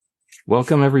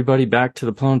Welcome everybody back to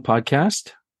the Plone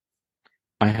podcast.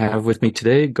 I have with me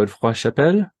today Godefroid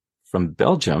Chapelle from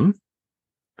Belgium.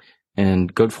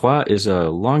 And Godefroid is a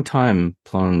longtime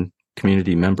Plone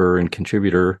community member and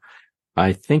contributor.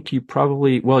 I think you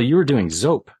were doing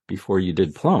Zope before you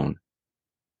did Plone.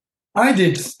 I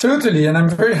did, totally. And I'm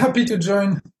very happy to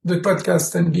join the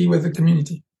podcast and be with the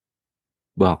community.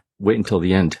 Well, wait until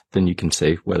the end. Then you can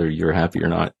say whether you're happy or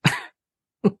not.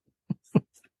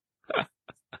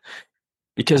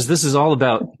 Because this is all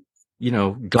about,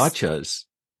 gotchas.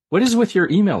 What is with your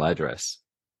email address?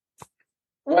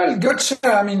 Well, gotcha,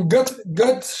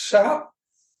 gotcha.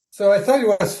 So I thought it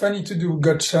was funny to do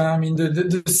gotcha.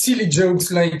 The silly jokes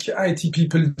like IT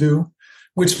people do,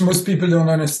 which most people don't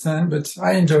understand, but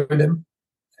I enjoy them.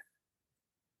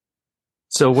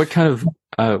 So what kind of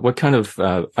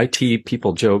IT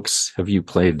people jokes have you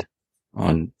played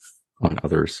on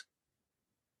others?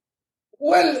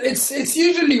 Well, it's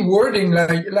usually wording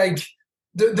like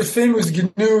the famous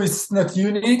GNU is not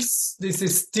Unix. This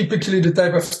is typically the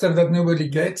type of stuff that nobody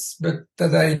gets, but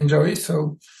that I enjoy.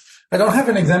 So I don't have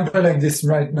an example like this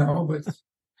right now, but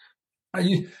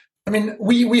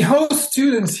we host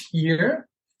students here,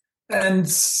 and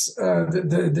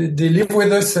they live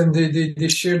with us and they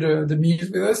share the meals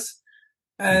with us,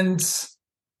 and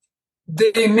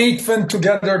they make fun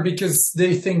together because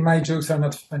they think my jokes are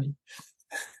not funny.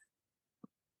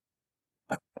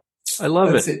 I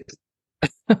love That's it.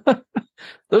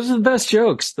 Those are the best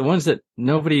jokes, the ones that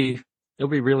nobody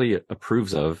really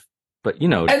approves of. But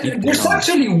and there's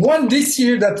actually one this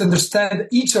year that understands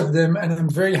each of them, and I'm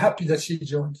very happy that she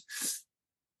joined.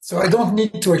 So I don't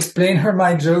need to explain her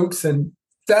my jokes, and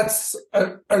that's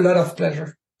a lot of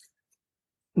pleasure.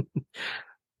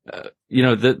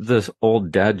 The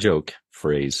old dad joke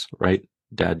phrase, right?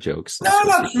 Dad jokes. No,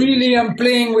 not really. I'm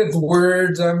playing with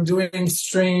words. I'm doing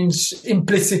strange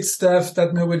implicit stuff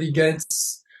that nobody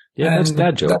gets. Yeah, that's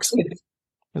dad jokes.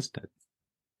 That's dad.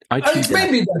 It's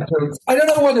maybe dad jokes. I don't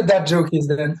know what a dad joke is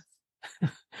then.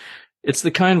 It's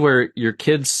the kind where your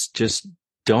kids just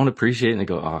don't appreciate it and they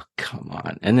go, "Oh, come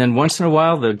on." And then once in a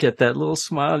while they'll get that little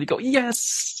smile. You go,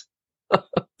 "Yes."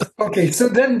 Okay, so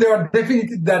then there are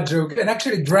definitely dad jokes and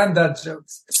actually granddad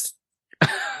jokes.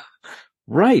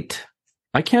 Right.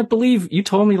 I can't believe you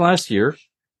told me last year.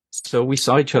 So we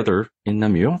saw each other in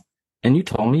Namur, and you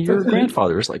told me your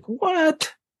grandfather was like,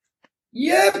 "What?"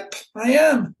 Yep, I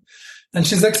am. And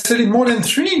she's actually more than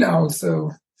 3 now.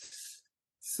 So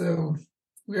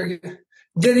we're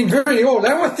getting very old.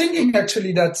 I was thinking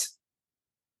actually that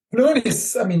Plone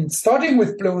is, starting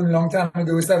with Plone a long time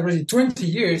ago is already 20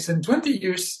 years, and 20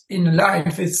 years in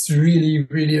life is really,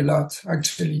 really a lot,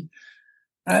 actually.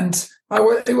 And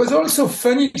it was also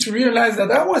funny to realize that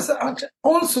I was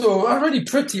also already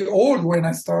pretty old when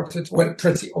I started. Well,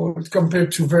 pretty old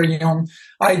compared to very young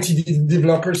IT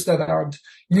developers that are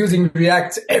using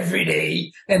React every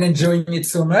day and enjoying it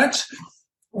so much,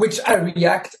 which I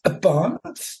react upon.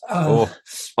 Oh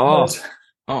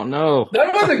no.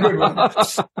 That was a good one.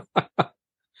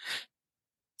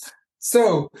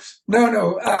 So,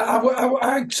 no.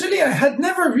 I had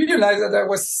never realized that I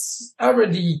was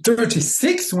already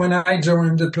 36 when I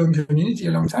joined the Plone community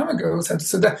a long time ago.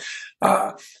 So that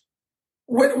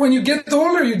when you get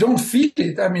older, you don't feel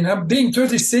it. Being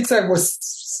 36, I was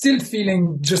still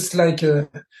feeling just like a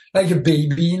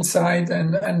baby inside,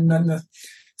 and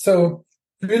so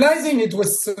realizing it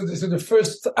was so the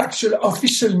first actual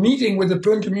official meeting with the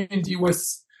Plone community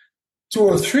was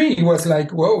 2003 was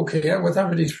like, whoa, okay, I was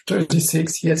already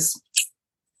 36, yes.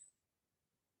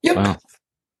 Yep. Wow.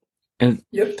 And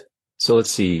yep. So let's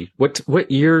see,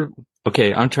 what year?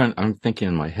 Okay, I'm thinking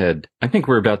in my head. I think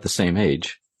we're about the same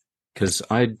age because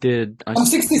I'm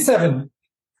 67.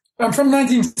 I'm from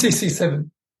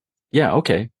 1967. Yeah.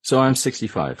 Okay. So I'm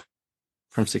 65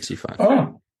 from 65.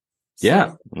 Oh.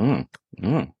 Yeah.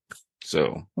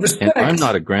 So, and I'm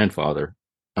not a grandfather.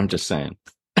 I'm just saying.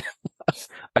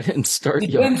 I didn't start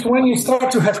young. Depends when you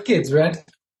start to have kids, right?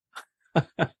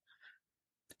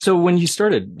 So when you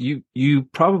started, you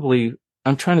probably,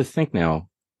 I'm trying to think now.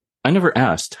 I never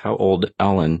asked how old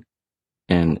Alan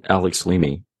and Alex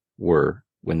Leamy were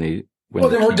when they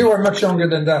were much younger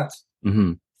than that.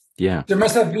 Mm-hmm. Yeah. They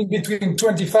must have been between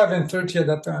 25 and 30 at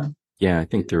that time. Yeah, I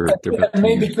think they're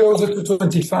maybe closer to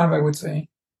 25, I would say.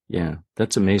 Yeah,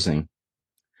 that's amazing.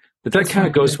 But that kind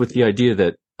of goes with the idea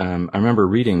that I remember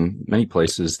reading many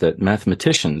places that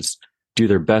mathematicians do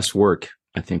their best work,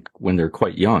 I think, when they're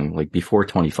quite young, like before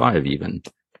 25 even.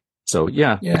 So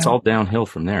yeah, it's all downhill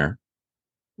from there.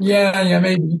 Yeah,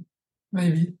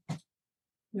 maybe.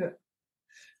 Yeah.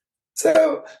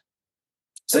 So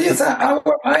So yes, I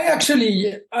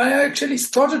actually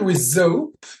started with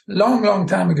Zope long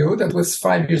time ago. That was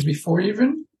 5 years before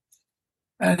even,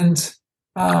 and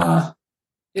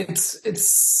it's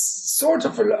sort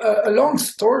of a long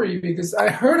story because I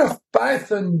heard of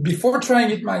Python before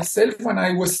trying it myself when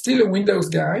I was still a Windows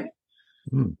guy,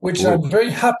 which cool. I'm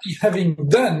very happy having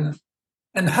done,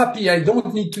 and happy I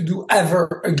don't need to do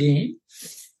ever again.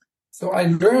 So I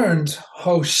learned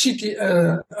how shitty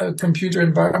a computer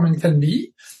environment can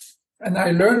be. And I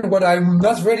learned what I'm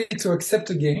not ready to accept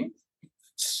again.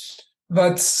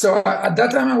 But so at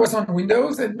that time I was on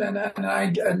Windows and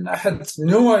I had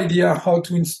no idea how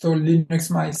to install Linux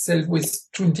myself with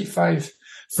 25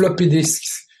 floppy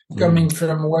disks coming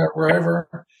from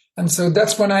wherever. And so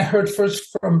that's when I heard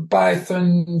first from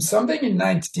Python something in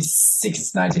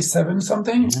 96, 97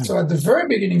 something. Yeah. So at the very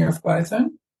beginning of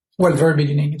Python, well, very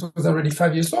beginning, it was already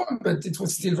 5 years old, but it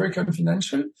was still very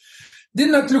confidential. Did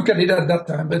not look at it at that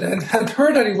time, but I had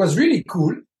heard that it was really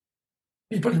cool.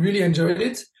 People really enjoyed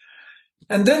it.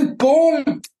 And then Paul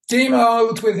came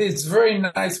out with his very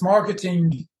nice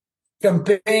marketing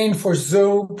campaign for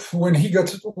Zope when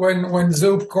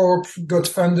Zope Corp got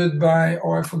funded by,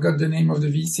 I forgot the name of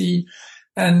the VC.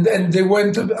 And they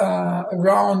went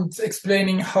around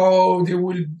explaining how they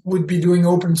would be doing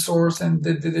open source, and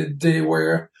they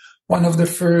were one of the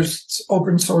first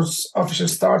open source official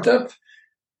startup.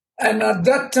 And at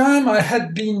that time, I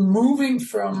had been moving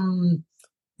from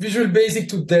Visual Basic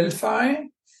to Delphi.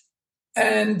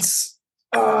 And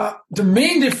the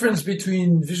main difference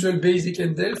between Visual Basic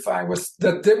and Delphi was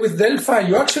that with Delphi,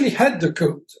 you actually had the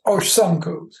code or some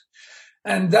code.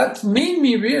 And that made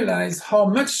me realize how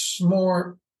much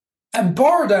more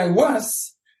empowered I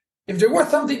was if there was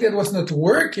something that was not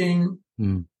working,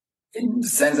 in the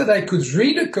sense that I could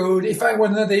read the code. If I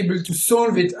was not able to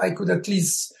solve it, I could at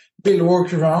least build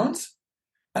workarounds.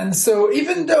 And so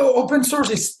even though open source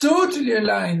is totally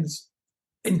aligned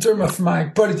in terms of my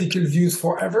political views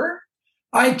forever,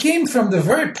 I came from the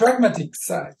very pragmatic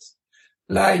side,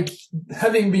 like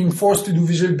having been forced to do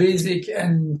Visual Basic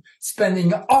and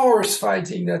spending hours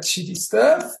fighting that shitty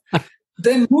stuff,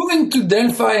 then moving to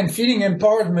Delphi and feeling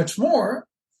empowered much more,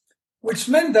 which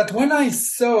meant that when I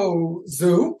saw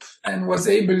Zope and was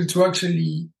able to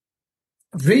actually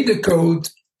read the code,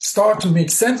 start to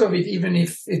make sense of it, even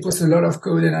if it was a lot of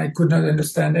code and I could not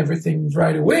understand everything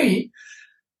right away,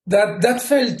 that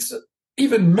felt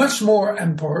even much more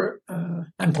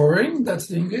empowering. That's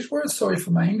the English word. Sorry for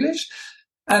my English.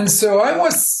 And so I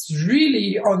was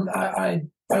really I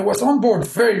was on board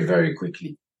very, very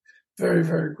quickly. Very,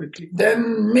 very quickly.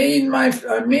 Then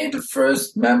I made the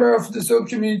first member of the Zope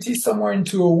community somewhere in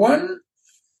 2001.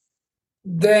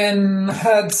 Then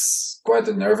had quite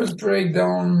a nervous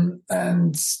breakdown,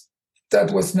 and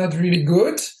that was not really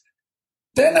good.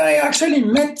 Then I actually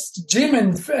met Jim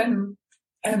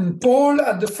and Paul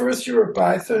at the first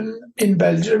EuroPython in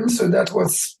Belgium. So that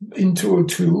was in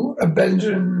 2002. A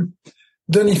Belgian,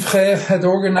 Denis Frère, had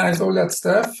organized all that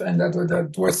stuff. And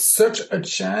that was such a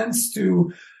chance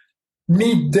to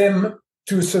meet them,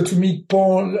 to meet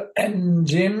Paul and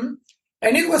Jim.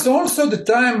 And it was also the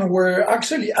time where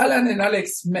actually Alan and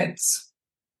Alex met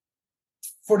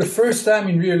for the first time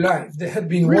in real life. They had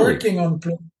been working on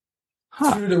Plone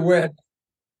through the web.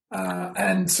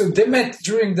 And so they met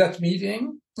during that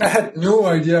meeting. I had no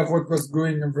idea of what was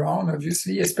going around,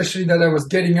 obviously, especially that I was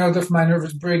getting out of my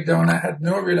nervous breakdown. I had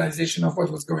no realization of what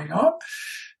was going on.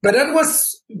 But that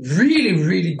was really,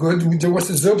 really good. There was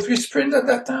a Zope sprint at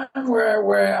that time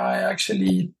where I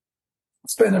actually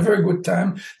spent a very good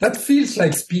time. That feels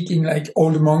like speaking like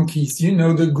old monkeys,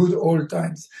 the good old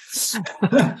times.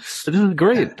 This is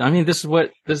great. I mean,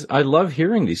 I love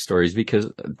hearing these stories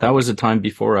because that was a time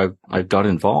before I got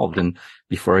involved and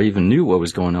before I even knew what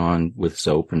was going on with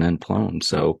Zope and then Plone.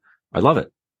 So I love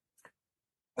it.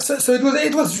 So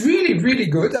it was really, really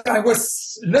good. I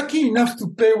was lucky enough to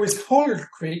play with Holger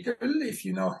Krakel, if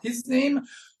you know his name.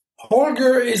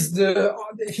 Holger is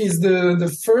he's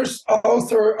the first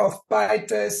author of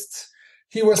PyTest.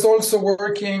 He was also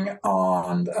working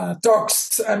on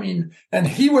Tox. And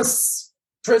he was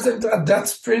present at that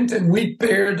sprint, and we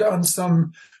paired on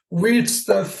some weird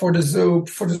stuff for the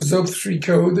Zope 3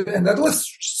 code. And that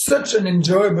was such an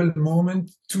enjoyable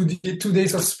moment, 2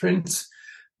 days of sprints.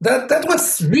 That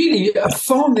was really a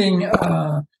founding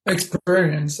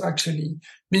experience, actually,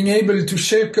 being able to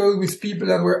share code with people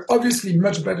that were obviously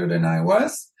much better than I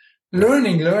was,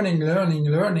 learning.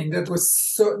 That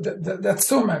was that's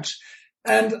so much.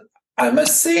 And I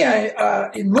must say,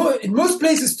 in most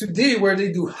places today where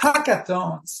they do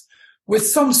hackathons with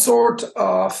some sort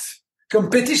of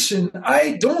competition,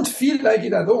 I don't feel like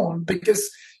it at all, because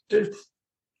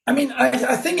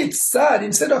I think it's sad.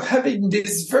 Instead of having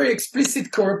this very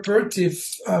explicit cooperative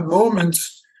moment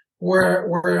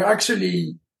where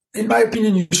actually, in my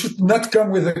opinion, you should not come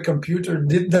with a computer.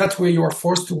 That way you are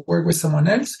forced to work with someone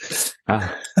else.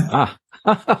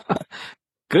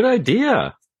 Good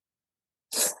idea.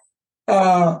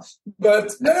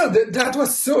 But no, that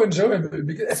was so enjoyable,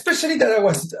 because especially that I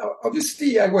was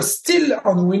still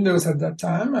on Windows at that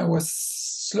time. I was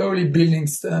slowly building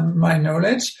my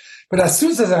knowledge. But as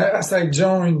soon as I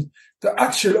joined the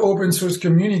actual open source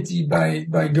community by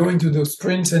going to those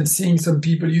sprints and seeing some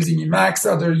people using Emacs,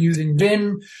 others using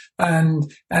Vim, and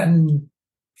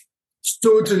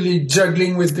totally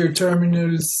juggling with their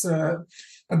terminals.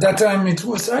 At that time, it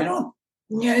was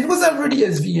it was already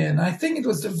SVN. I think it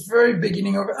was the very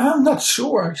beginning of. I'm not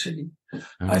sure actually.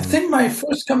 I think my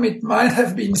first commit might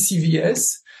have been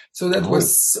CVS, so that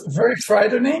was very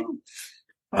frightening.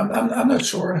 I'm not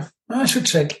sure. I should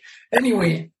check.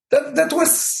 Anyway, that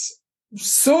was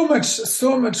so much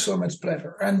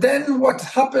pleasure. And then what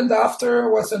happened after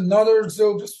was another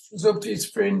Zope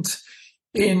sprint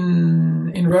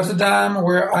in Rotterdam,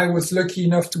 where I was lucky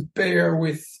enough to pair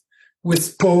with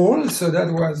Paul. So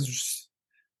that was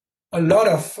a lot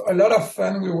of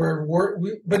fun.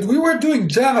 But we were doing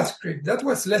JavaScript. That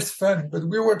was less fun. But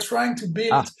we were trying to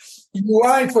build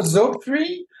UI for Zope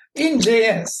 3 in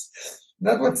JS.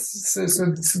 That was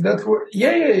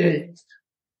yeah.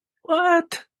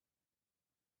 What?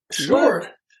 Sure.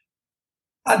 What?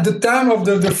 At the time of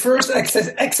the first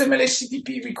XML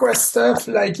HTTP request stuff,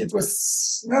 like it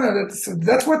was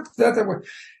that's what.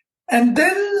 And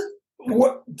then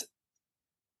what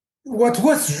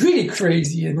was really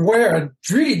crazy, and where I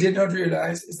really did not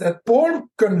realize, is that Paul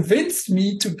convinced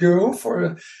me to go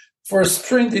for a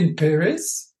sprint in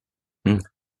Paris,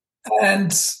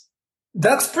 and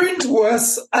that sprint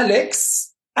was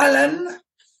Alex, Alan,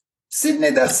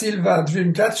 Sidney da Silva,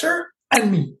 Dreamcatcher,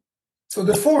 and me. So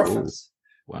the four of us.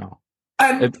 Wow.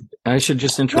 And I should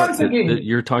just interrupt that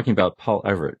you're talking about Paul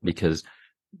Everett, because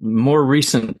more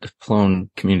recent Plone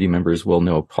community members will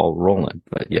know Paul Rowland.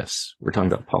 But yes, we're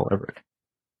talking about Paul Everett.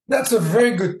 That's a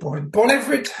very good point. Paul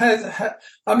Everett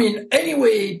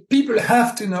anyway, people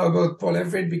have to know about Paul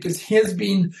Everett because he has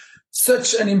been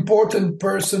such an important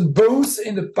person, both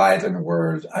in the Python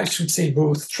world, I should say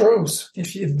both throws,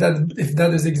 if that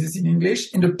does exist in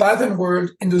English, in the Python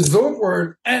world, in the Zope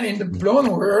world, and in the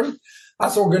Plone world,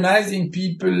 as organizing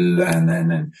people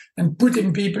and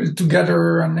putting people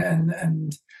together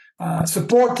and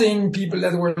supporting people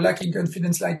that were lacking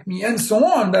confidence like me, and so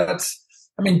on.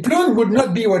 Plone would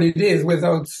not be what it is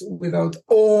without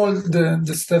all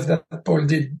the stuff that Paul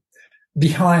did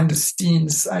behind the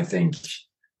scenes. I think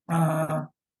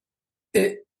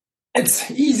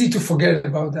it's easy to forget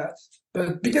about that,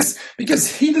 but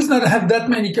because he does not have that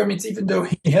many commits, even though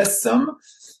he has some,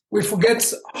 we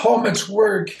forget how much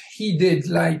work he did,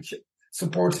 like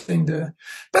supporting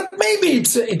But maybe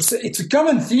it's a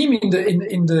common theme in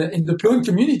the Plone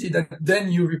community, that then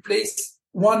you replace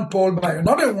one Paul by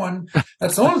another one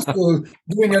that's also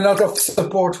doing a lot of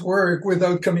support work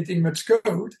without committing much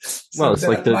code. Well, it's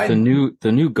like the new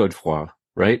Godefroid,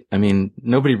 right?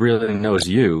 Nobody really knows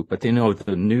you, but they know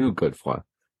the new Godefroid.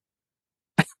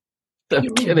 I'm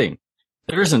kidding.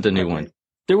 There isn't a new one.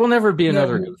 There will never be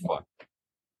another Godefroid.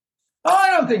 Oh,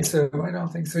 I don't think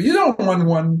so. You don't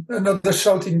want another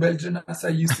shouting Belgian, as I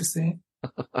used to say.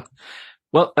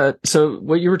 Well, so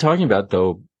what you were talking about,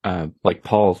 though, like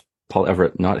Paul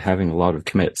Everett not having a lot of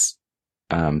commits,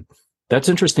 that's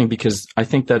interesting, because I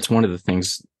think that's one of the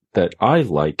things that I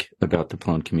like about the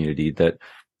Plone community, that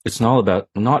it's not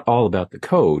all about the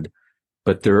code,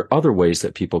 but there are other ways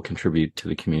that people contribute to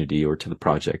the community or to the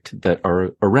project that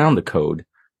are around the code,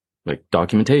 like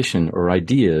documentation or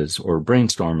ideas or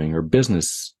brainstorming or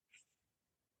business.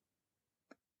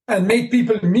 And make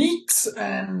people meet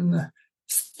and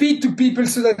speak to people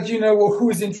so that you know who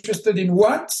is interested in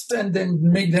what, and then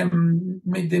make them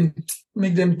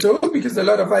talk, because a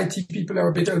lot of IT people are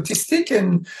a bit autistic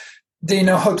and they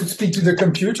know how to speak to the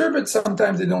computer, but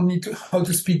sometimes they don't need how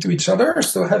to speak to each other.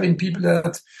 So having people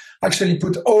that actually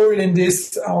put oil in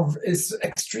this is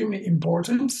extremely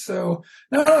important. So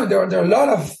there are a lot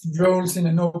of roles in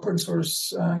an open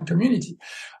source community.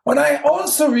 What I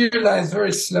also realized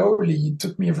very slowly, it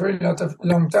took me a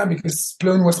long time, because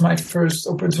Plone was my first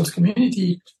open source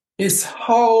community, is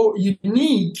how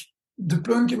unique the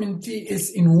Plone community is,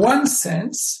 in one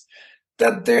sense,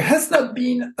 that there has not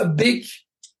been a big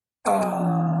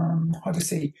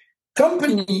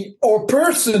company or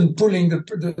person pulling the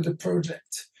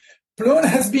project. Plone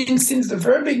has been since the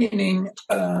very beginning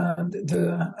a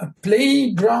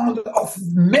playground of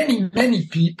many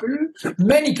people,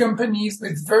 many companies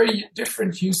with very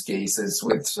different use cases.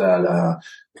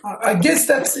 I guess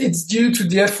it's due to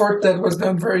the effort that was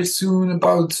done very soon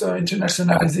about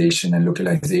internationalization and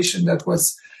localization that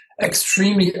was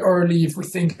extremely early. If we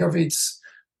think of it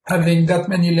having that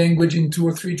many language in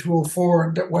 203,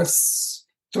 204, that was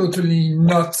totally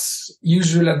not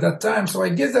usual at that time. So I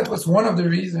guess that was one of the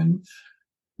reasons.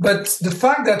 But the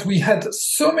fact that we had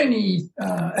so many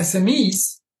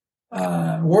SMEs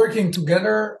working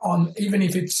together on, even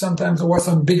if it sometimes was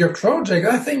on bigger projects,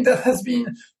 I think that has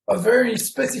been a very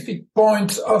specific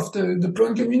point of the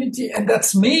Plone community, and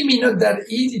that's maybe not that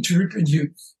easy to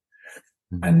reproduce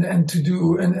and to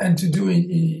do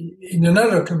in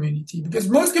another community, because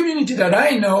most communities that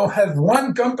I know have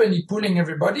one company pulling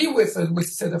everybody with a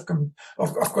set of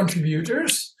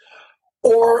contributors,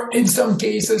 or in some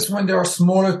cases when there are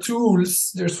smaller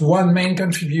tools, there's one main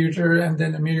contributor and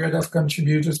then a myriad of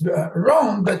contributors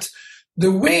around. But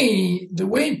the way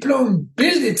Plone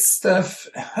built its stuff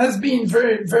has been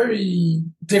very, very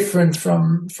different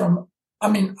from. I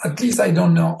mean, at least I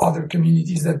don't know other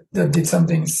communities that did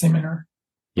something similar.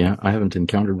 Yeah, I haven't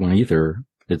encountered one either.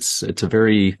 It's a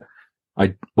very,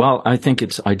 I think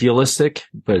it's idealistic,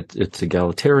 but it's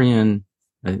egalitarian.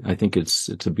 I think it's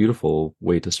a beautiful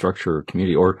way to structure a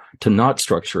community, or to not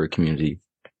structure a community.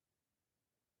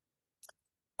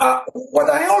 What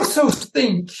I also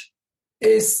think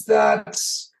is that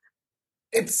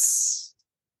it's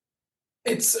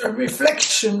a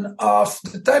reflection of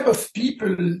the type of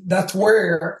people that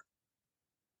were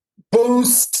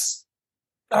both.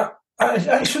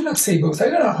 I should not say both. I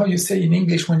don't know how you say in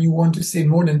English when you want to say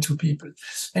more than two people.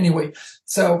 Anyway,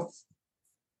 so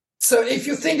if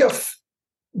you think of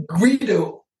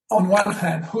Guido on one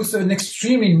hand, who's an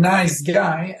extremely nice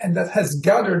guy and that has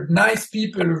gathered nice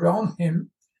people around him,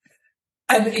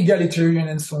 and egalitarian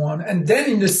and so on. And then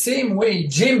in the same way,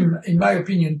 Jim, in my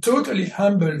opinion, totally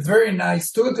humble, very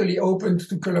nice, totally open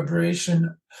to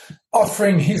collaboration,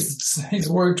 offering his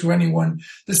work to anyone.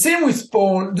 The same with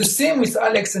Paul, the same with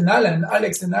Alex and Alan.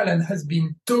 Alex and Alan has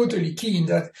been totally key in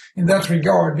that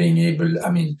regard, being able,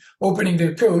 opening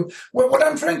their code. What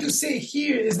I'm trying to say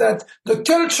here is that the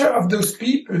culture of those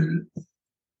people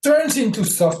turns into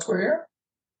software,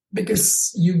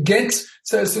 because you get,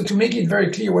 so to make it very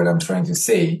clear what I'm trying to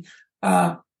say,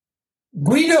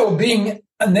 Guido being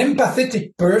an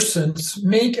empathetic person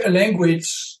make a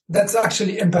language that's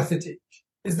actually empathetic.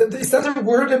 Is that a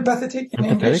word, empathetic, in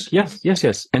English?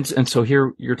 Yes. And so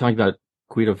here you're talking about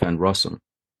Guido van Rossum.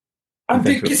 I'm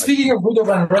speaking of Guido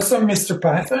van Rossum, Mr.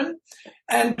 Python.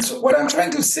 And what I'm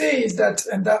trying to say is that,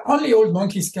 and that only old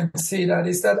monkeys can say that,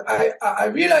 is that I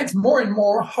realize more and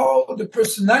more how the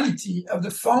personality of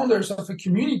the founders of a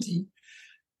community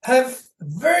have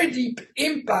very deep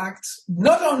impact,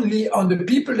 not only on the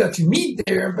people that you meet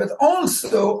there, but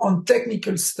also on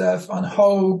technical stuff, on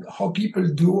how people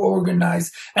do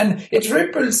organize. And it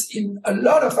ripples in a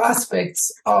lot of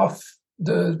aspects of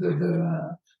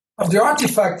the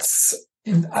artifacts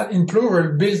in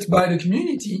plural built by the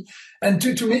community. And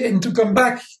to come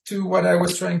back to what I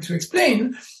was trying to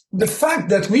explain, the fact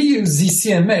that we use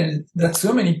ZCML that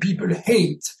so many people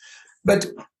hate, but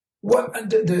what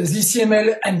the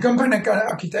ZCML and component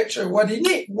architecture, what it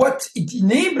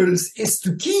enables is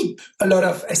to keep a lot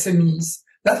of SMEs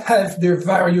that have their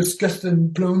various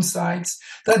custom Plone sites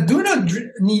that do not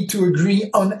need to agree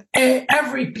on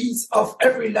every piece of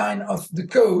every line of the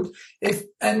code.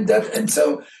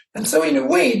 So in a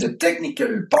way, the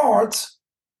technical parts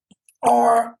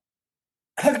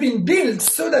have been built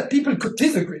so that people could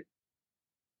disagree.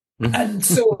 And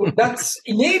so that's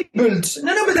enabled.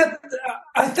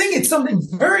 I think it's something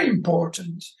very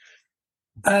important.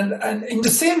 And in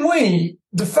the same way,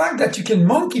 the fact that you can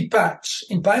monkey patch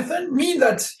in Python means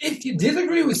that if you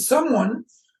disagree with someone,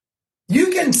 you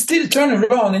can still turn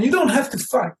around and you don't have to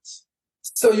fight.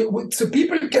 So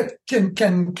people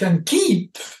can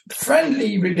keep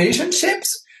friendly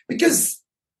relationships because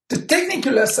the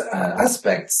technical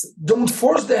aspects don't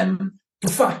force them to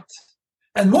fight.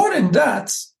 And more than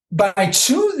that, by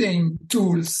choosing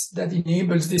tools that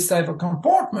enables this type of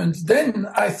comportment, then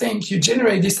I think you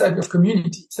generate this type of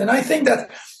communities. And I think that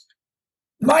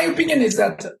my opinion is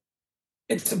that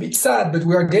it's a bit sad, but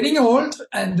we are getting old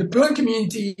and the Plone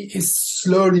community is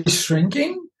slowly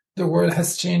shrinking. The world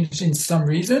has changed in some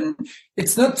reason.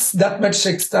 It's not that much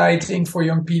exciting for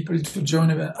young people to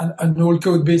join an old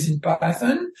code base in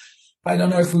Python. I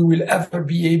don't know if we will ever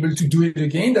be able to do it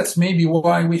again. That's maybe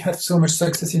why we have so much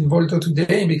success in Volto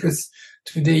today, because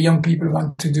today young people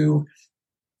want to do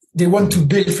they want to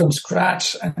build from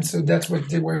scratch, and so that's what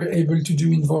they were able to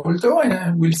do in Volto,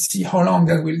 and we'll see how long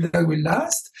that will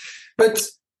last. But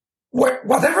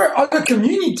whatever other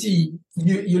community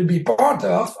you'll be part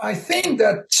of, I think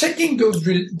that checking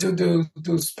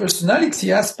those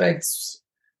personality aspects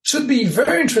should be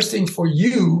very interesting for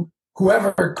you,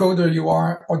 whoever coder you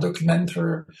are, or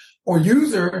documenter, or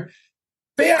user.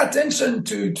 Pay attention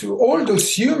to all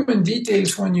those human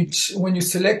details when you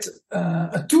select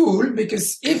a tool,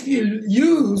 because if you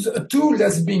use a tool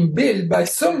that's being built by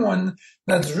someone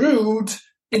that's rude,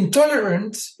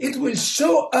 intolerant, it will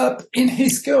show up in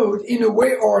his code in a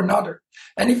way or another.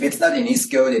 And if it's not in his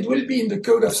code, it will be in the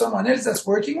code of someone else that's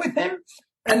working with him.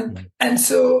 And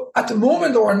so at a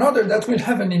moment or another, that will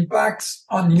have an impact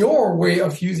on your way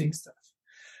of using stuff.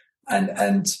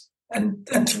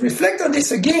 And to reflect on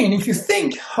this again, if you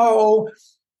think how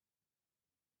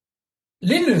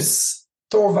Linus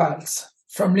Torvalds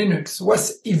from Linux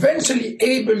was eventually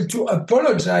able to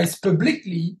apologize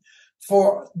publicly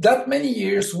for that many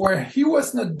years where he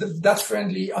was not that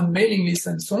friendly on mailing lists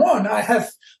and so on, I have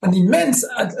an immense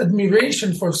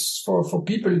admiration for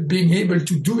people being able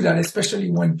to do that,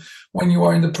 especially when you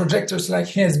are in the projectors like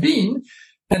he has been,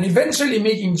 and eventually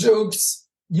making jokes.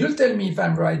 You'll tell me if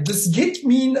I'm right. Does Git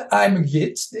mean I'm a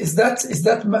Git? Is that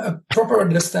a proper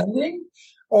understanding,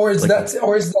 or is that?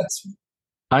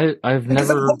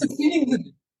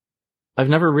 I've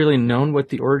never really known what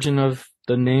the origin of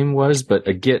the name was, but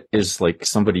a Git is like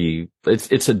somebody.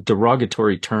 It's a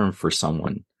derogatory term for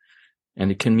someone,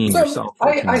 and it can mean yourself.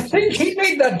 I think he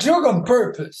made that joke on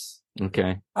purpose.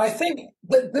 Okay. I think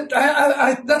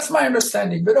that's my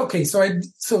understanding. But okay, so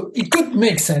it could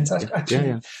make sense actually.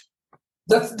 Yeah.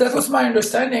 That was my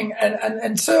understanding,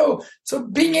 and so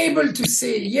being able to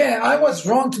say, yeah, I was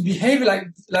wrong to behave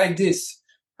like this,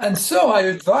 and so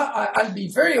I'll be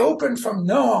very open from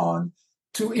now on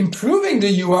to improving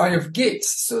the UI of Git,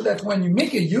 so that when you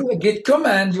make a Git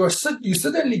command, you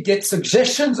suddenly get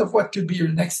suggestions of what could be your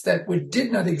next step, which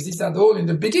did not exist at all in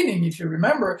the beginning. If you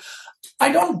remember,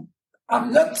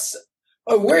 I'm not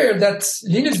aware that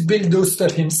Linus built those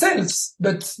stuff himself,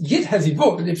 but Git has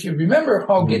evolved. If you remember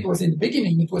how Git was in the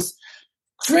beginning, it was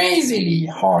crazily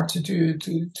hard to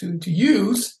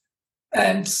use,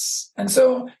 and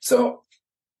so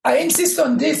I insist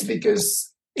on this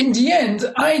because in the end,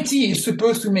 IT is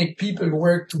supposed to make people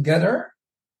work together,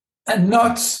 and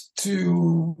not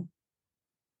to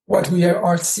what we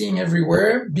are seeing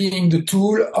everywhere, being the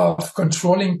tool of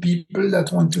controlling people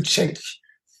that want to check.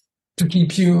 To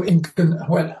keep you in,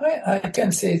 I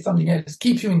can say something else,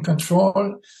 keep you in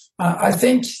control. I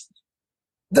think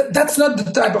that's not the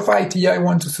type of IT I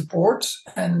want to support.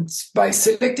 And by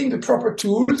selecting the proper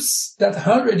tools, that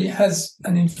already has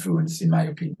an influence, in my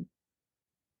opinion.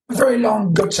 Very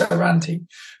long gotcha ranting.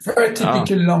 Very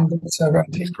typical long gotcha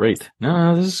ranting. That's great.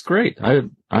 No, this is great. I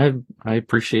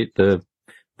appreciate the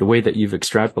way that you've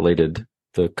extrapolated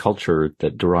the culture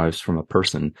that derives from a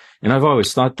person. And I've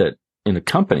always thought that in a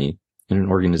company, in an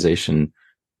organization,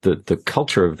 the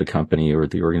culture of the company or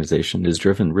the organization is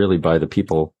driven really by the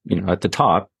people, at the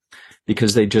top,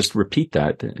 because they just repeat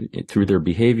that through their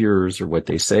behaviors or what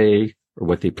they say or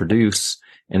what they produce,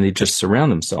 and they just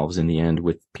surround themselves in the end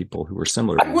with people who are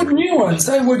similar. I would nuance.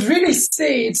 I would really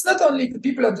say it's not only the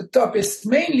people at the top; it's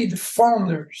mainly the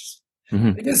founders,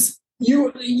 because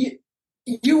you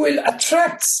will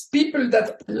attract people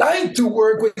that like to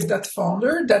work with that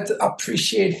founder, that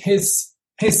appreciate his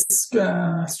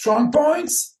strong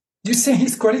points. Do you say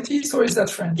his qualities, or is that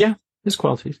French? Yeah, his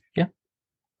qualities. Yeah,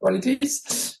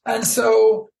 qualities.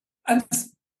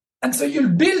 And so you'll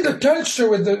build a culture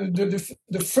with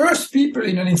the first people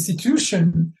in an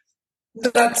institution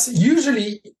that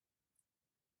usually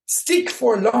stick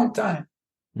for a long time,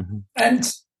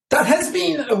 and that has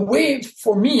been a way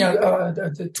for me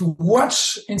to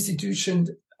watch institutions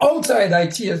outside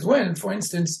IT as well. For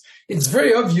instance, it's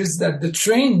very obvious that the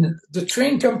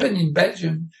train company in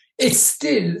Belgium is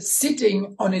still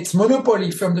sitting on its monopoly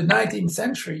from the 19th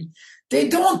century. They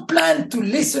don't plan to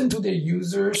listen to their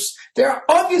users. They are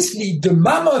obviously the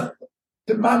mammoth,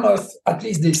 at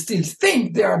least they still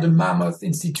think they are the mammoth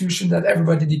institution that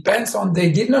everybody depends on.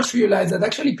 They did not realize that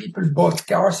actually people bought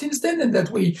cars since then, and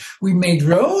that we made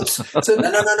roads. So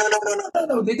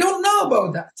no. They don't know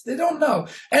about that. They don't know.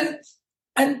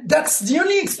 And that's the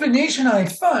only explanation I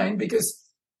find, because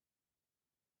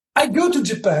I go to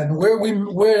Japan where we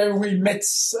met,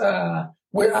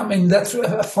 that's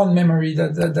a fond memory,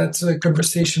 that's a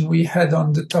conversation we had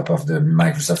on the top of the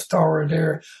Microsoft Tower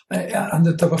there, on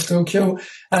the top of Tokyo.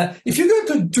 If you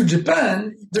go to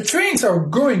Japan, the trains are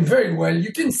going very well.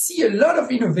 You can see a lot of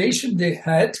innovation they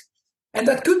had. And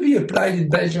that could be applied in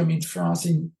Belgium, in France,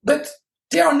 but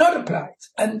they are not applied.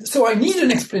 And so I need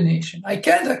an explanation. I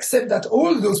can't accept that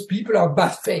all those people are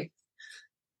bad faith.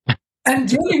 And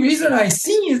the only reason I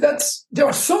see is that they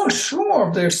are so sure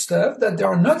of their stuff that they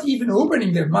are not even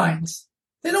opening their minds.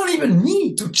 They don't even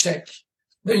need to check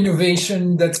the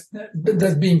innovation that's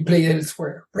being played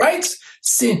elsewhere, right?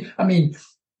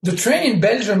 The train in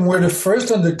Belgium were the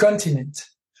first on the continent,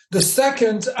 the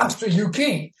second after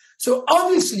UK. So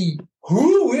obviously,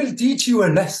 who will teach you a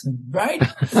lesson, right?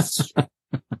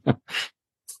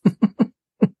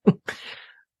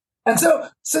 And so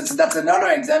that's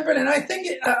another example, and I think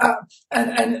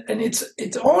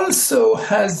it also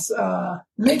has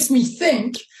makes me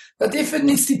think that if an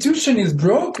institution is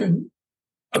broken,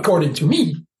 according to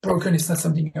me, broken is not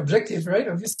something objective, right?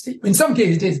 Obviously, in some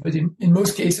cases it is, but in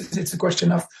most cases it's a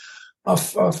question of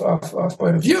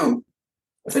point of view.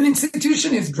 If an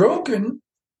institution is broken,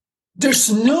 there's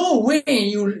no way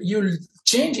you'll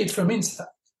change it from inside.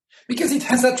 Because it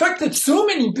has attracted so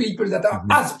many people that are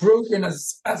as broken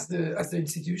as the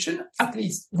institution, at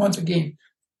least once again,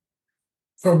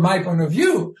 from my point of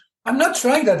view, I'm not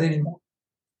trying that anymore.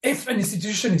 If an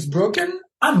institution is broken,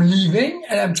 I'm leaving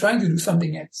and I'm trying to do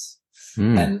something else.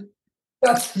 And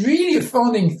that's really a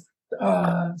founding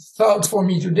thought for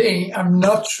me today. I'm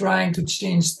not trying to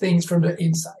change things from the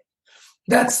inside.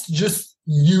 That's just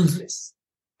useless.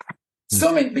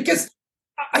 Because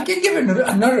I can give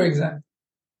another example.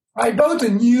 I bought a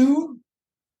new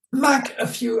Mac a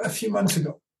few months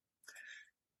ago,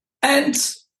 and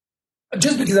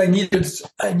just because I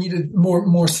needed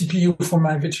more CPU for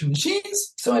my virtual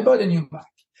machines, so I bought a new Mac.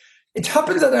 It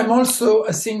happens that I'm also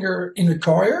a singer in a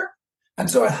choir, and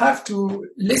so I have to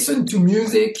listen to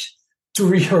music to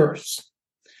rehearse.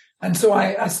 And so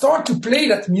I start to play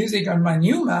that music on my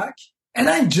new Mac, and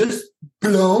I'm just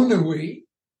blown away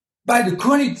by the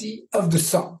quality of the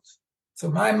sound. So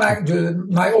my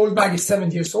old Mac is 7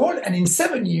 years old, and in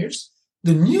 7 years,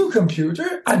 the new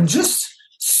computer, I'm just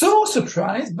so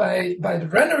surprised by the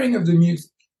rendering of the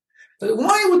music. So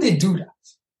why would they do that?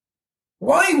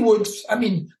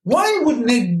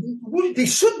 They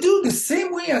should do the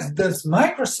same way as does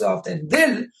Microsoft and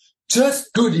Dell,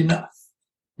 just good enough.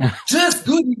 Just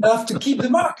good enough to keep the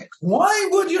market. Why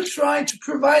would you try to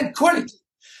provide quality?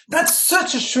 That's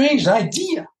such a strange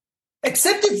idea.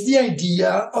 Except it's the idea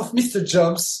of Mr.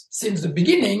 Jobs since the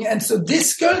beginning, and so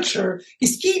this culture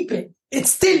is keeping.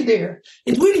 It's still there.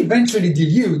 It will eventually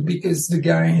dilute because the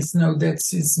guy is now dead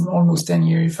since almost 10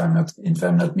 years, if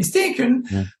I'm not mistaken.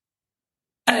 Yeah.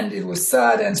 And it was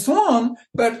sad and so on,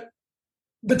 but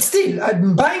still,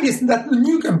 I'm buying that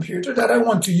new computer that I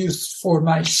want to use for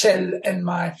my shell and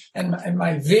my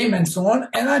Vim and so on,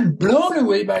 and I'm blown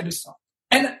away by the sound.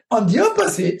 And on the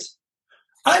opposite,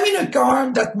 I'm in a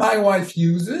car that my wife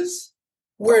uses,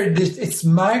 where it's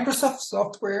Microsoft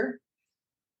software.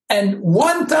 And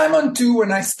one time on two,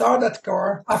 when I start that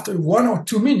car, after 1 or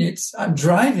 2 minutes, I'm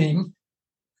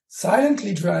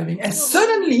silently driving, and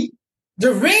suddenly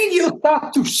the radio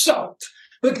starts to shout,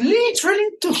 but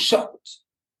literally to shout.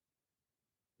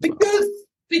 Because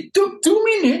it took 2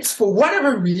 minutes, for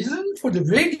whatever reason, for the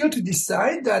radio to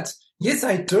decide that, yes,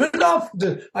 I turned off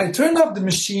the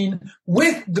machine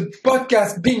with the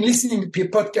podcast, listening to a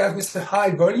podcast with a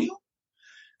high volume.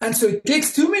 And so it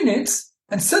takes 2 minutes,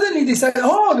 and suddenly they say,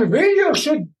 the radio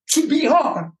should be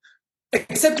on.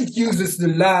 Except it uses the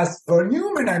last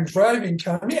volume, and I'm driving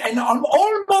calmly, and I'm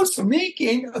almost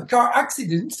making a car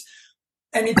accident.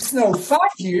 And it's now 5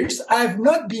 years. I've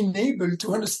not been able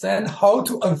to understand how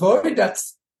to avoid that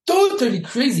totally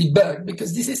crazy bug,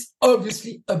 because this is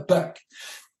obviously a bug.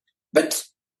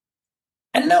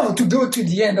 And now to go to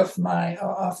the end of my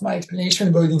explanation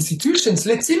about institutions,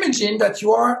 let's imagine that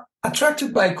you are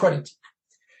attracted by quality,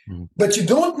 but you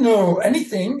don't know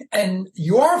anything, and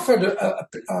you are offered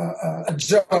a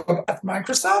job at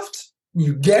Microsoft.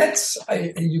 You get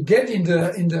in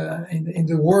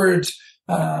the word,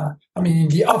 in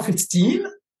the office team.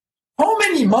 How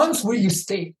many months will you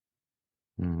stay?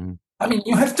 Mm-hmm.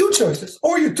 You have two choices: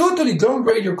 or you totally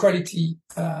downgrade your quality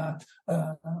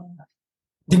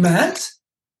demands,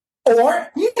 or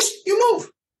you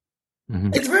move.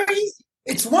 Mm-hmm. It's very easy.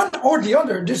 It's one or the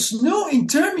other. There's no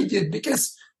intermediate,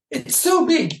 because it's so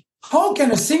big. How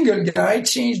can a single guy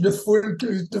change the full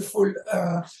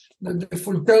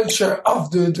culture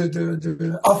of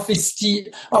the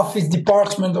office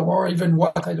department, or even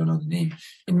what, I don't know the name,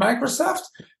 in Microsoft?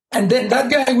 And then that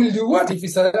guy will do what if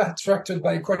he's attracted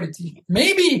by quality?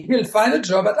 Maybe he'll find a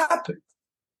job at Apple.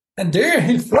 And there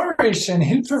he'll flourish, and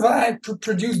he'll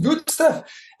produce good stuff.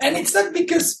 And it's not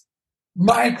because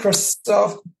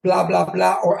Microsoft, blah, blah,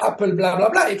 blah, or Apple, blah, blah,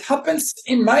 blah. It happens,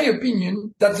 in my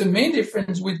opinion, that the main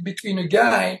difference between a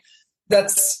guy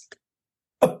that's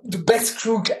the best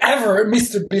crook ever,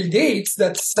 Mr. Bill Gates,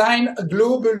 that signed a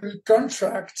global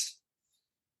contract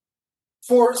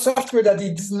for software that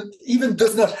he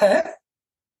does not have.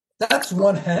 That's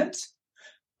one hand,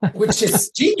 which is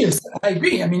genius. I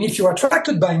agree. I mean, if you're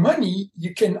attracted by money,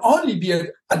 you can only be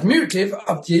admirative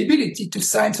of the ability to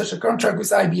sign such a contract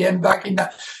with IBM back in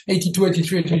 82,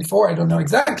 83, 84. I don't know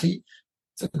exactly.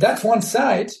 So that's one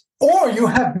side. Or you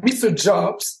have Mr.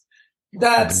 Jobs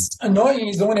that's annoying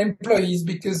his own employees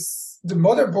because the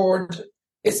motherboard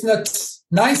is not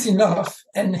nice enough,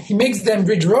 and he makes them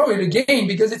redraw it again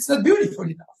because it's not beautiful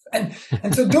enough. And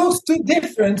so those two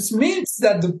differences means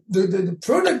that the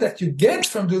product that you get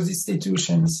from those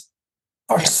institutions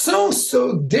are so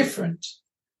different.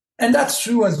 And that's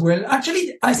true as well.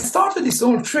 Actually, I started this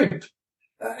whole trip.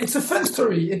 It's a fun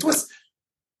story. It was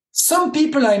some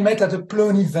people I met at a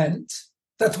Plone event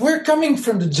that were coming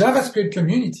from the JavaScript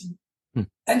community.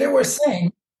 And they were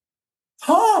saying,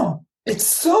 oh, it's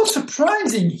so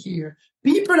surprising here.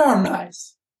 People are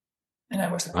nice. And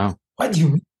I was like, wow. What do you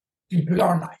mean people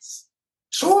are nice?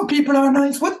 Sure, people are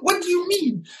nice. What do you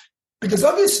mean? Because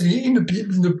obviously in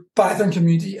the Python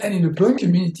community and in the Plone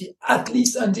community, at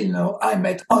least until now, I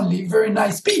met only very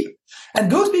nice people. And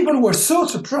those people were so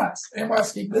surprised and were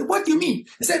asking, what do you mean?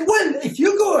 They said, well, if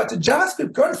you go at a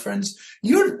JavaScript conference,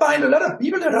 you'll find a lot of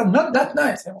people that are not that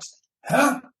nice. And I was like,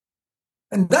 huh?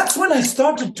 And that's when I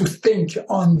started to think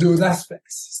on those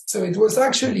aspects. So it was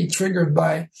actually triggered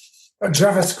by a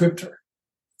JavaScripter.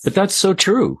 But that's so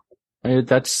true. I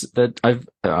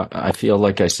feel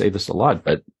like I say this a lot,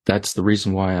 but that's the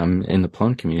reason why I'm in the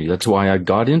Plone community. That's why I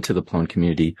got into the Plone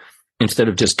community. Instead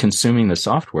of just consuming the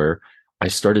software, I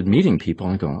started meeting people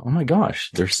and going, oh my gosh,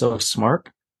 they're so smart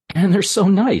and they're so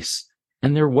nice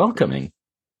and they're welcoming.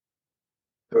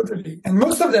 Totally. And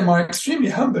most of them are extremely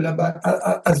humble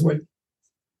as well,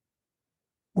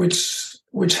 which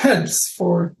helps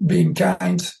for being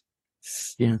kind.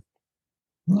 Yeah.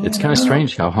 It's kind of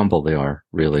strange how humble they are,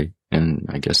 really. And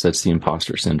I guess that's the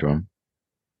imposter syndrome.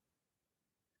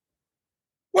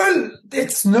 Well,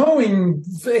 it's knowing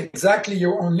exactly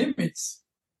your own limits.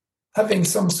 Having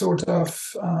some sort of,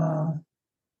 how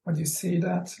do you say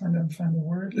that? I don't find the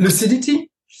word.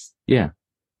 Lucidity? Yeah.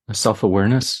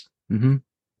 Self-awareness. Mm-hmm.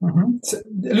 Mm-hmm. So,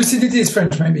 lucidity is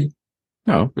French, maybe.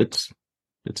 No, it's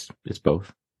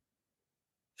both.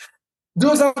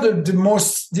 Those are the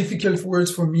most difficult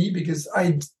words for me because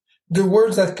the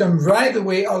words that come right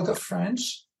away out of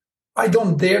French, I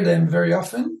don't dare them very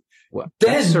often. Well,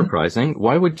 that's surprising.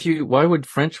 Why would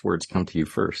French words come to you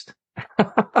first?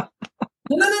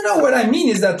 No. What I mean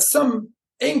is that some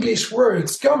English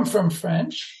words come from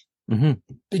French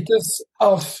because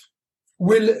of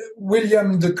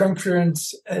William the Conqueror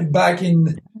back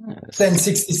in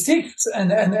 1066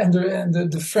 and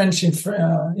the French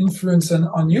influence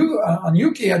on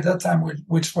UK at that time,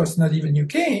 which was not even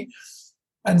UK.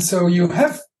 And so you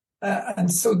have,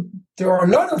 and so there are a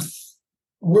lot of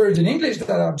words in English that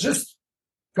are just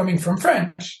coming from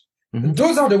French. Mm-hmm.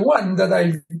 Those are the ones that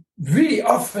I really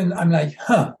often, I'm like,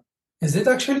 is it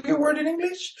actually a word in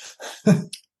English?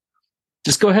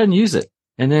 Just go ahead and use it.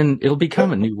 And then it'll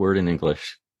become a new word in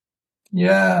English.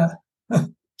 Yeah. So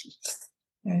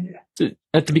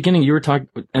at the beginning, you were talking,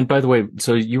 and by the way,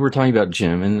 so you were talking about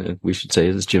Jim, and we should say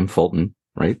it's Jim Fulton,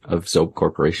 right, of Zope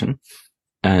Corporation.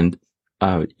 And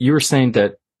you were saying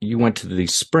that you went to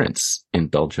these sprints in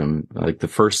Belgium, like the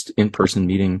first in-person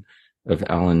meeting of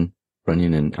Alan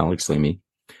Runyon and Alex Lamy.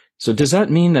 So does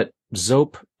that mean that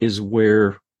Zope is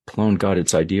where Plone got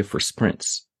its idea for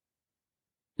sprints?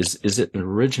 Is it an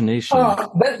origination? Yeah,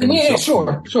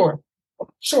 sure.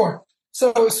 So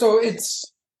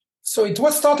it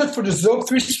was started for the Zope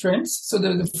 3 sprints. So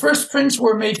the first sprints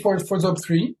were made for Zope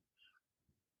 3.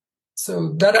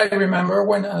 So that I remember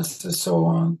when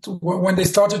they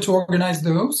started to organize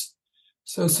those.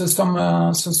 So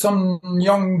some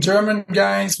young German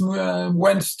guys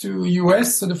went to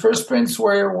US. So the first sprints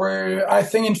were I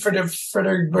think in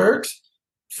Fredericksburg.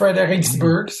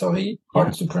 Sorry,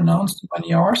 hard to pronounce, too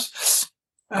many R's.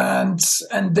 And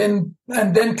then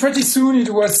pretty soon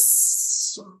it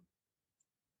was,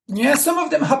 some of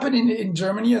them happened in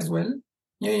Germany as well.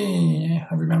 Yeah,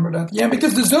 I remember that. Yeah,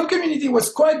 because the Zope community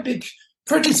was quite big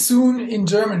pretty soon in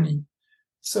Germany.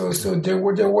 So there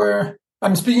were,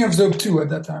 I'm speaking of Zope 2 at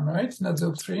that time, right? Not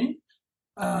Zope 3.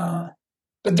 But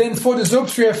then for the Zope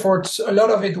 3 efforts, a lot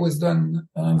of it was done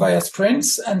via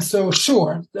sprints. And so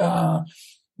sure, they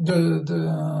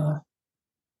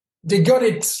got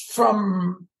it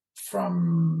from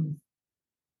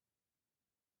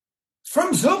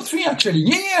From Zope 3, actually.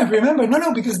 Yeah, I remember.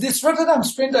 No, because this Rotterdam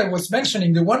sprint I was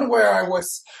mentioning, the one where I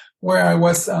was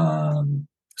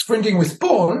sprinting with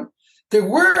Paul, there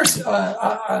were,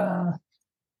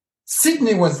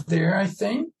 Sydney was there, I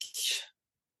think.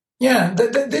 Yeah,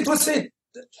 that was it.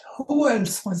 Who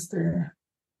else was there?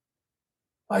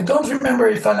 I don't remember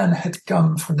if Alan had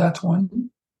come for that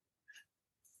one.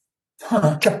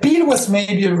 Chapelle was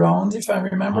maybe around, if I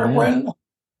remember well.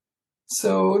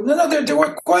 So, no, there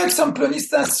were quite some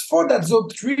Plonistas for that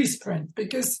Zope 3 sprint,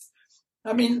 because,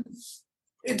 I mean,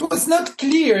 it was not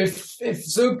clear if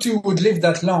Zope 2 would live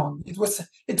that long.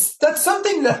 That's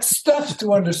something that's tough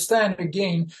to understand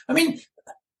again. I mean,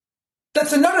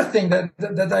 that's another thing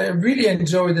that I really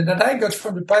enjoyed and that I got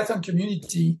from the Python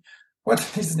community.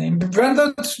 What's his name?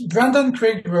 Brandon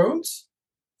Craig Rhodes.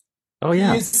 Oh,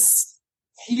 yeah.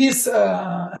 He is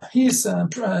a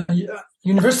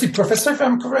university professor, if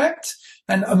I'm correct.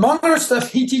 And among other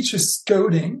stuff, he teaches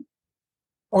coding,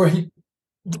 I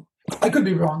could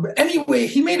be wrong. But anyway,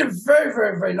 he made a very,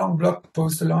 very, very long blog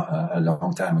post a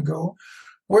long time ago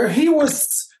where he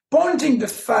was pointing the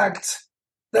fact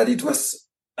that it was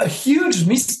a huge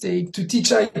mistake to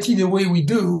teach IT the way we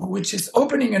do, which is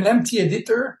opening an empty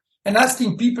editor and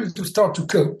asking people to start to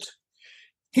code.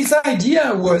 His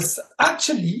idea was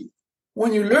actually,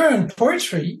 when you learn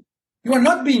poetry, you are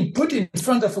not being put in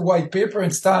front of a white paper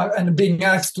and being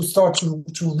asked to start to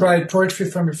write poetry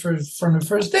from the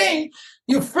first day.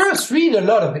 You first read a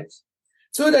lot of it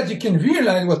so that you can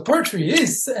realize what poetry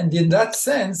is. And in that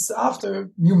sense, after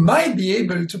you might be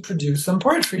able to produce some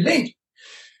poetry later.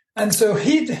 And so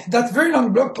that very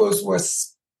long blog post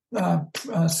was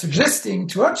suggesting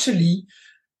to actually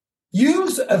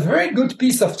use a very good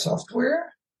piece of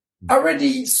software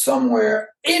already somewhere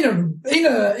in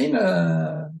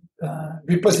a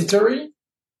repository,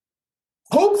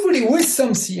 hopefully with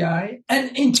some CI,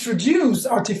 and introduce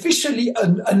artificially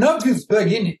an obvious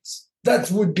bug in it that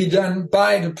would be done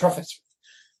by the professor.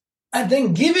 And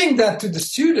then giving that to the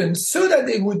students so that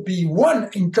they would be, one,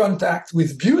 in contact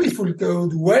with beautiful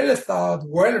code, well thought,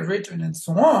 well written, and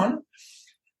so on,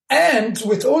 and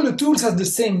with all the tools at the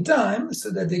same time so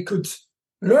that they could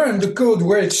learn the code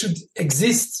where it should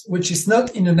exist, which is not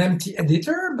in an empty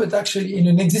editor, but actually in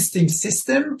an existing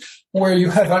system where you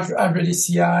have already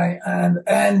CI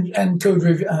and code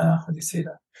review. How do you say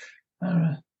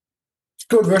that?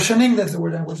 Code versioning, that's the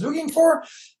word I was looking for.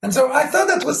 And so I thought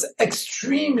that was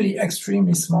extremely,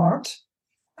 extremely smart.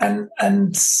 And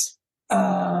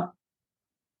I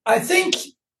think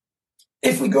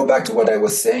if we go back to what I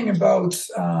was saying about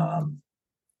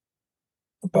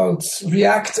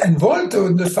React and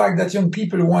Volto, the fact that young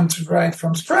people want to write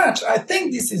from scratch, I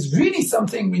think this is really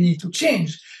something we need to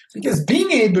change, because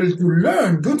being able to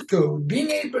learn good code,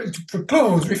 being able to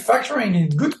propose refactoring in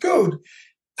good code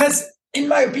has, in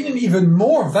my opinion, even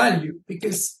more value,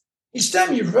 because each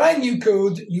time you write new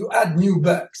code, you add new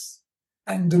bugs.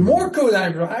 And the more code I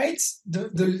write,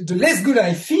 the less good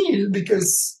I feel,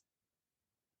 because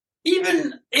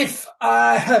even if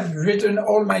I have written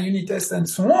all my unit tests and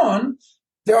so on,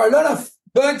 there are a lot of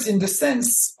bugs in the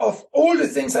sense of all the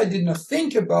things I did not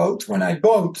think about when I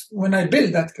built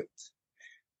that code.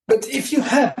 But if you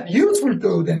have useful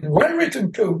code and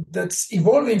well-written code that's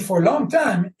evolving for a long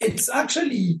time, it's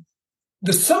actually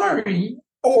the summary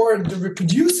or the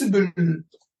reproducible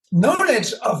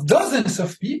knowledge of dozens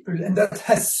of people, and that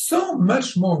has so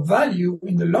much more value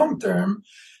in the long term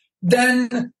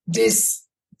than this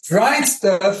bright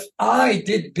stuff I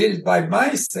did build by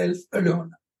myself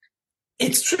alone.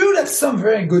 It's true that some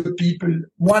very good people,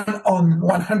 1 on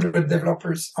 100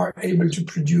 developers, are able to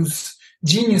produce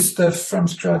genius stuff from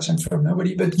scratch and from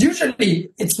nobody, but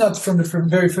usually it's not from the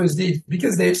very first day,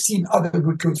 because they've seen other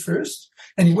good code first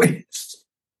anyway.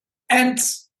 And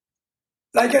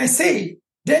like I say,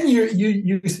 then you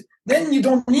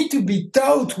don't need to be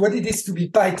taught what it is to be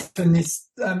Pythonist.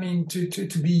 I mean, to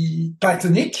be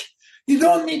Pythonic. You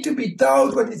don't need to be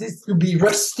taught what it is to be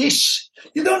Rustish.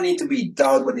 You don't need to be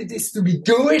taught what it is to be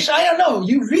Go-ish. I don't know.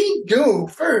 You read Go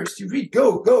first. You read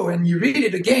Go, and you read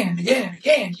it again and again and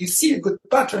again. You see the good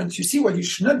patterns. You see what you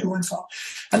should not do, and so on.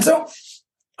 And so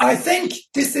I think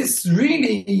this is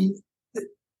really,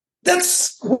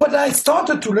 that's what I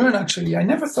started to learn, actually. I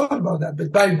never thought about that.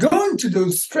 But by going to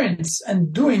those sprints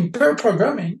and doing pair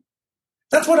programming,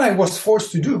 that's what I was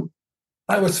forced to do.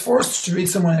 I was forced to read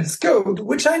someone else's code,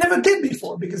 which I never did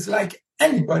before, because like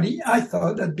anybody, I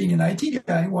thought that being an IT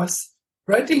guy was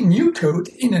writing new code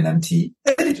in an empty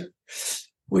editor,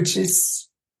 which is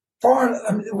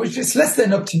less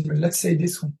than optimal. Let's say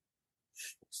this one.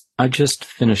 I just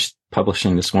finished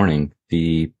publishing this morning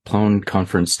the Plone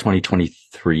Conference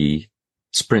 2023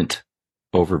 sprint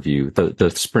overview, the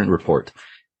sprint report.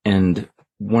 And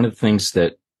one of the things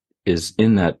that is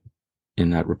in that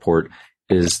report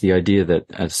is the idea that,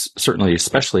 certainly,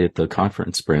 especially at the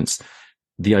conference sprints,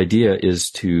 the idea is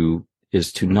to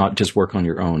not just work on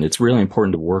your own. It's really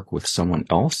important to work with someone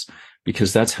else,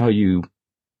 because that's how you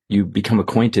become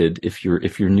acquainted. If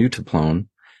you're new to Plone,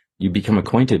 you become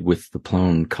acquainted with the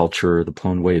Plone culture, the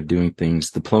Plone way of doing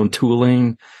things, the Plone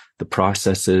tooling, the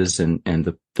processes, and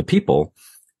the people.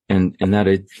 And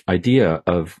that idea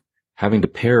of having to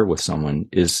pair with someone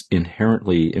is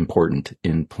inherently important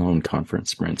in Plone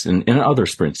conference sprints and in other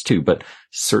sprints too, but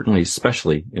certainly,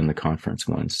 especially in the conference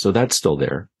ones. So that's still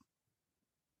there.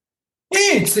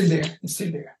 Yeah, it's still there.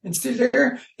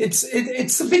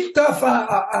 It's a bit tough.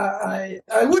 I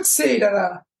would say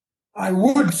that I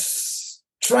would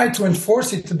try to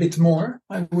enforce it a bit more.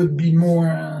 I would be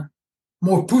more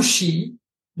pushy.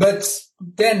 But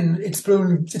then it's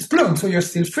Plone, so you're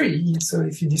still free. So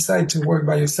if you decide to work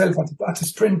by yourself at a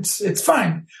sprint, it's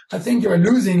fine. I think you're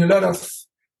losing a lot of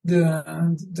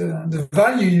the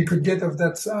value you could get of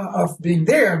that, of being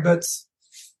there, but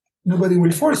nobody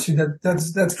will force you.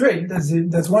 That's great.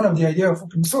 That's one of the idea of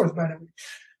open source, by the way.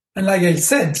 And like I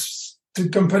said, the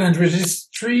component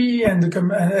registry and the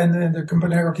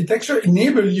component architecture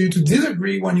enable you to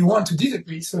disagree when you want to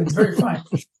disagree. So it's very fine.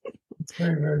 It's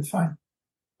very, very fine.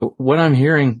 What I'm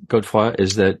hearing, Godefroid,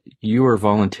 is that you are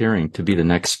volunteering to be the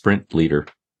next sprint leader.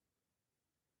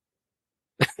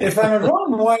 If I'm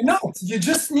wrong, why not? You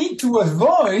just need to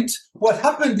avoid what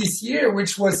happened this year,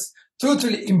 which was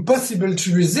totally impossible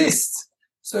to resist.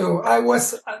 So I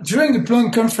was, during the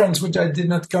Plone conference, which I did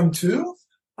not come to,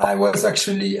 I was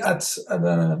actually at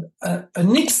a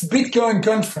Nix Bitcoin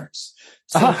conference.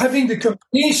 So having the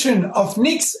combination of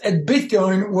Nix and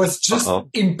Bitcoin was just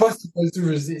impossible to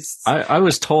resist. I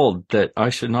was told that I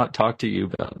should not talk to you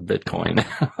about Bitcoin.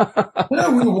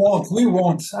 No, we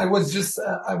won't.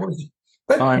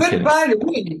 But by the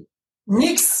way,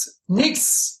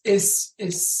 Nix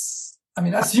is, I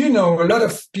mean, as you know, a lot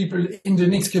of people in the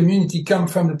Nix community come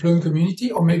from the Plone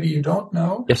community, or maybe you don't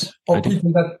know. Yes, or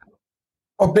people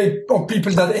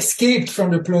that escaped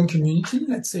from the Plone community,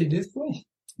 let's say this way.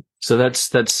 So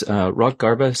that's Roch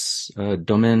Garbas,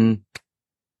 Domaine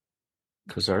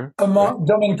Cozart.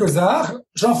 Domaine Cozart,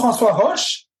 Jean-François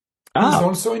Roche, who's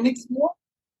also in Nix.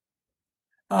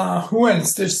 Who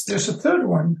else? There's a third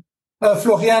one.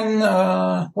 Florian,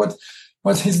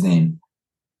 what's his name?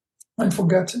 I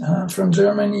forgot. From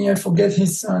Germany, I forget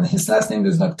his last name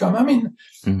does not come. I mean,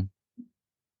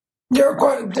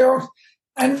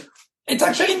 and it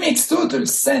actually makes total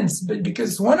sense, but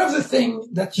because one of the things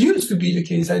that used to be the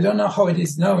case, I don't know how it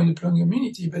is now in the Plone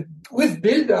community, but with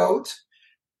buildout,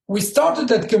 we started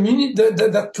that community,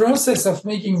 that process of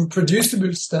making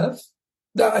reproducible stuff.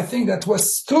 That I think that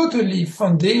was totally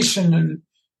foundational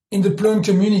in the Plone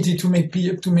community to make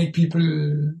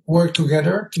people work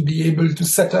together, to be able to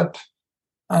set up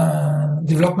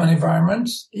development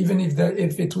environments, even if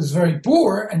it was very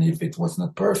poor and if it was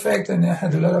not perfect and it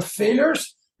had a lot of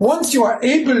failures. Once you are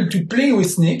able to play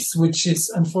with Nix, which is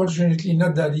unfortunately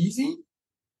not that easy,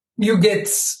 you get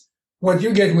what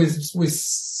you get with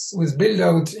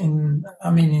buildout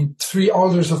in 3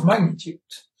 orders of magnitude.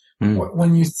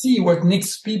 When you see what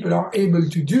Nix people are able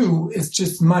to do, it's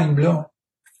just mind blowing.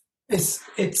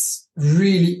 It's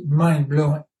really mind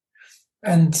blowing.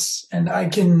 And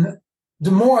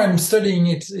the more I'm studying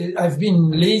it, I've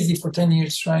been lazy for 10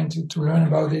 years trying to learn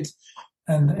about it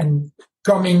and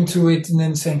coming to it and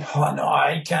then saying, oh no,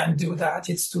 I can't do that.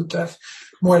 It's too tough.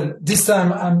 Well, this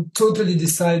time I'm totally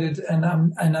decided and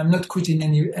I'm not quitting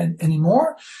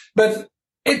anymore. But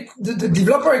the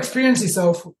developer experience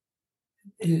itself,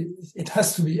 it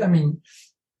has to be, I mean,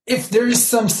 if there is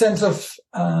some sense of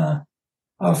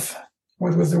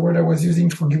what was the word I was using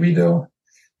for Guido?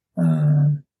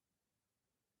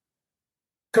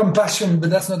 Compassion,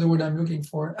 but that's not the word I'm looking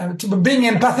for. Being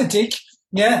empathetic.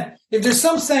 Yeah. If there's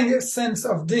some sense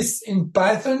of this in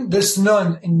Python, there's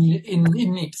none in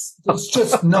Nix. There's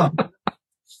just none.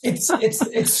 It's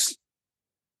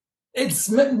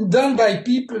done by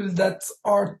people that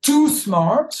are too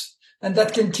smart and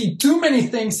that can keep too many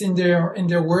things in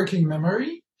their working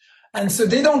memory. And so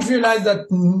they don't realize that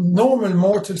normal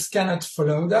mortals cannot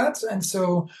follow that. And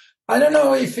so I don't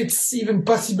know if it's even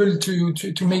possible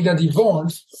to make that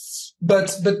evolve,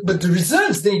 but the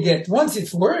results they get once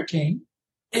it's working,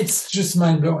 it's just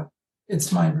mind blowing. It's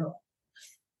mind blowing.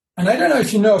 And I don't know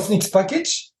if you know of Nix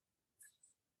package.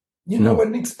 You know what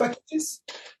Nix package is?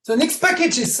 So Nix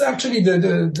package is actually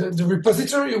the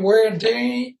repository where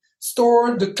they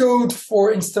store the code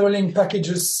for installing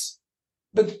packages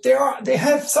but they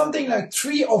have something like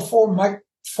 3 or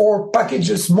 4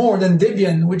 packages more than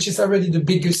Debian, which is already the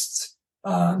biggest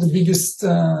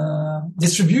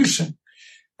distribution.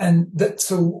 And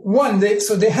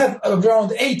they have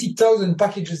around 80,000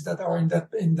 packages that are in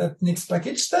that Nix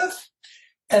package stuff.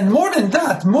 And more than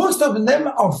that, most of them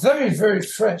are very, very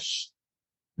fresh.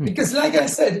 Because like I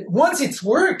said, once it's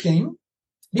working,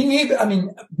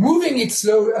 moving it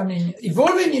slow,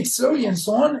 evolving it slowly and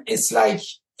so on, it's like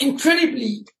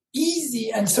incredibly easy.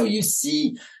 And so you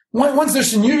see, once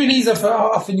there's a new release of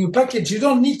a new package, you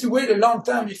don't need to wait a long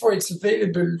time before it's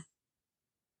available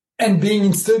and being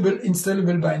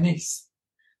installable by Nix.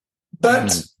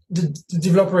 But the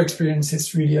developer experience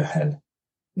is really a hell.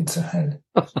 It's a hell.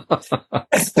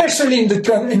 Especially in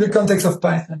the context of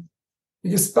Python,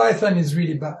 because Python is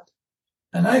really bad.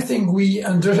 And I think we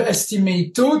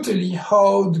underestimate totally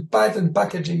how the Python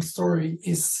packaging story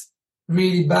is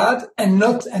really bad and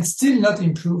still not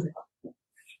improving.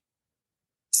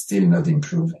 Still not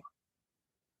improving.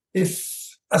 If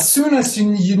as soon as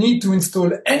you need to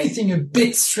install anything a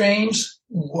bit strange,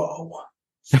 whoa.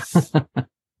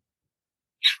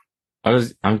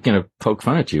 I'm going to poke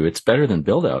fun at you. It's better than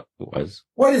buildout was.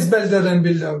 What is better than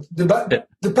buildout?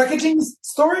 The packaging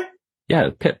story? Yeah,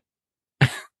 pip.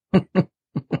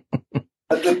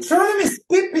 But the problem is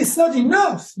pip is not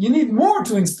enough. You need more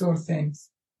to install things.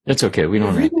 It's okay. We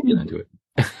don't have to get into it.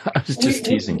 I was just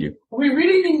teasing you. We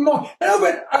really need more. No,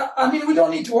 but we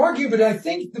don't need to argue, but I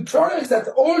think the problem is that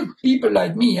all people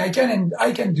like me, I can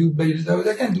do buildout,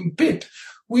 I can do pip.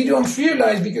 We don't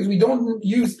realize, because we don't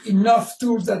use enough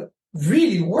tools that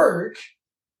really work,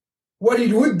 what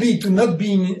it would be to not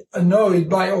being annoyed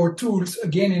by our tools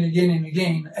again and again and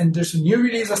again. And there's a new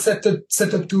release of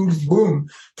setup tools, boom,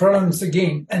 problems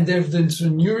again. And there's a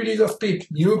new release of pip,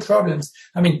 new problems.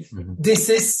 This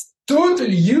is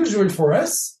totally usual for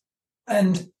us.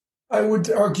 And I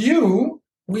would argue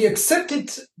we accept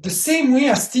it the same way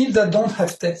as teams that don't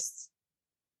have tests.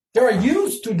 They are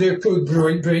used to their code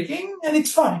breaking, and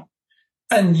it's fine.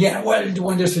 And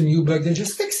when there's a new bug, they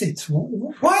just fix it.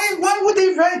 Why would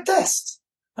they write tests?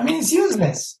 It's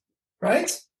useless, right?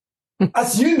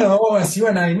 As you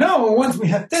and I know, once we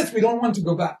have tests, we don't want to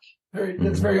go back.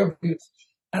 That's very obvious.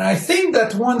 And I think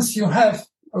that once you have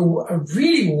a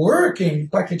really working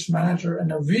package manager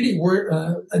and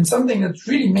and something that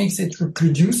really makes it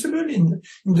reproducible in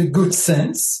the good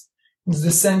sense, in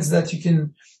the sense that you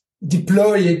can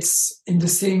deploy it in the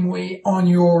same way on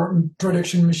your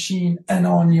production machine and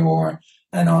on your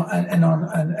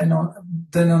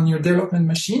development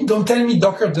machine. Don't tell me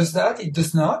Docker does that. It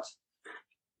does not.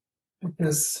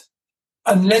 Because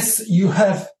unless you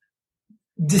have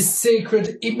this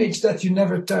sacred image that you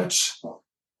never touch,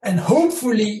 and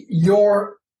hopefully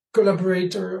your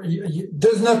collaborator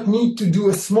does not need to do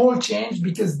a small change,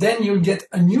 because then you'll get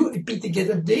a new apt-get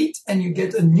update and you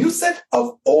get a new set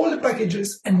of all the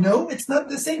packages. And no, it's not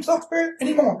the same software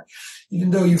anymore. Even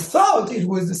though you thought it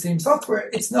was the same software,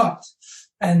 it's not.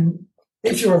 And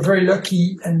if you are very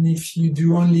lucky and if you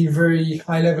do only very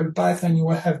high-level Python, you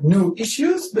will have no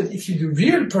issues. But if you do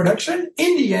real production,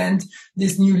 in the end,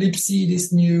 this new libc,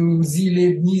 this new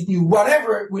zlib, this new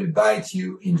whatever will bite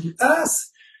you in the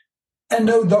ass. And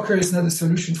no, Docker is not a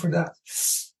solution for that.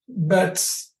 But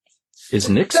is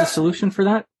Nix a solution for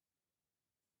that?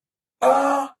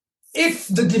 If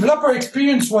the developer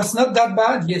experience was not that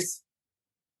bad, yes.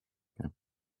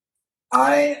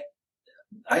 I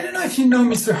don't know if you know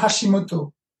Mr.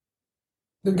 Hashimoto,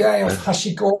 the guy of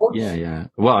Hashicorp. Yeah.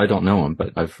 Well, I don't know him,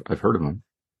 but I've heard of him.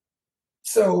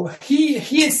 So he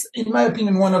is, in my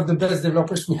opinion, one of the best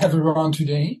developers we have around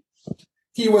today.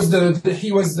 He was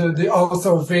the author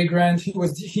of Vagrant.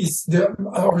 He's the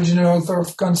original author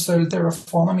of Consul,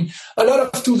 Terraform. A lot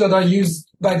of tools that are used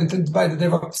by the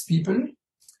DevOps people.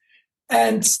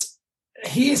 And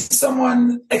he is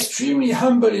someone extremely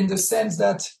humble in the sense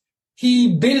that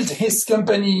he built his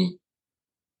company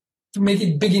to make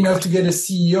it big enough to get a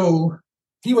CEO.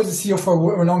 He was a CEO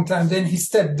for a long time. Then he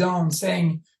stepped down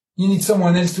saying, you need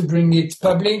someone else to bring it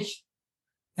public.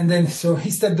 And then, so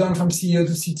he stepped down from CEO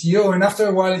to CTO. And after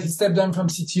a while, he stepped down from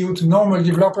CTO to normal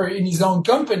developer in his own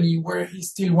company, where he's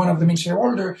still one of the main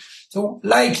shareholders. So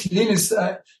like Linus,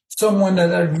 someone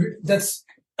that's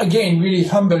again, really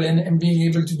humble and being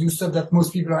able to do stuff that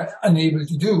most people are unable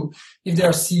to do. If they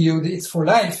are CEO, it's for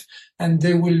life. And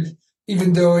they will,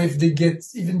 even though they get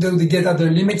at their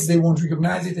limits, they won't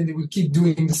recognize it and they will keep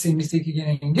doing the same mistake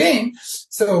again and again.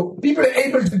 So people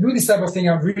able to do this type of thing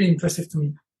are really impressive to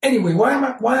me. Anyway, why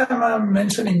am I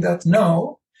mentioning that?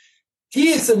 No, he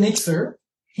is a Nixer.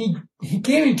 He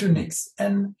came into Nix,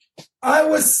 and I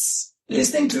was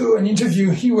listening to an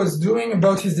interview he was doing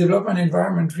about his development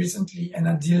environment recently. And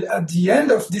at the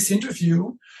end of this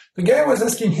interview, the guy was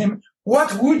asking him,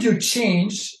 what would you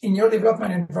change in your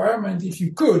development environment if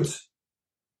you could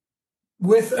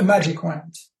with a magic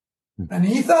wand? And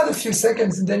he thought a few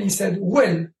seconds and then he said,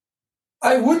 well,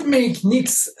 I would make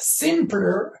Nix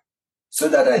simpler so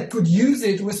that I could use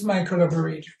it with my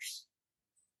collaborators.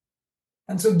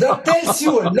 And so that tells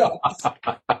you a lot.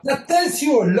 That tells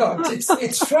you a lot.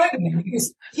 It's frightening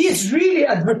because he is really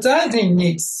advertising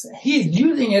Nix. He is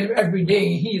using it every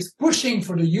day. He is pushing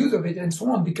for the use of it and so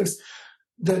on because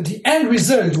the end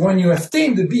result when you have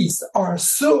tamed the beast are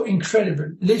so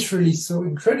incredible, literally so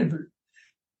incredible.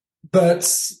 But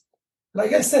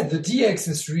like I said, the DX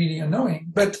is really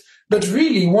annoying. But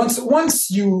really, once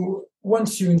you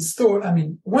install,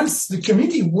 once the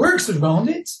community works around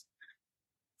it,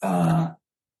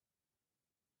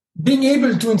 being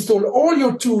able to install all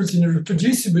your tools in a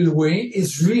reproducible way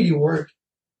is really work.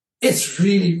 It's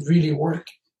really, really work.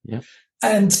 Yeah.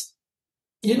 And,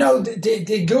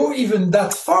 they go even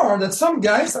that far that some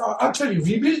guys are actually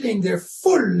rebuilding their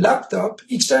full laptop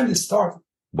each time they start.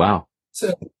 Wow.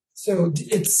 So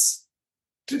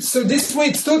this way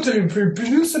it's totally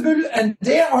reproducible and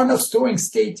they are not storing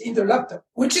state in the laptop,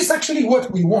 which is actually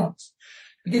what we want.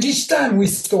 Because each time we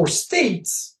store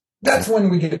states, that's when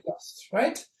we get lost,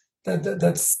 right?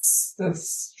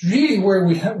 That's really where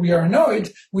we are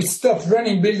annoyed. We stop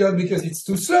running buildout because it's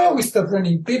too slow. We stop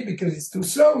running pip because it's too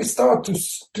slow. We start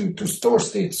to store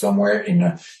state somewhere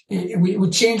we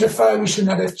change a file we should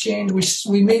not have changed.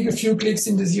 We make a few clicks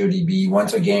in the ZODB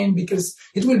once again because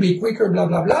it will be quicker, blah,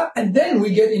 blah, blah. And then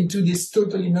we get into this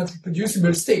totally not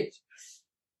reproducible state.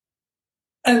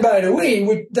 And by the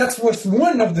way, that's what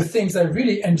one of the things I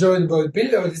really enjoyed about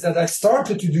buildout is that I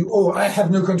started to do, I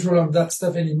have no control of that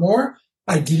stuff anymore.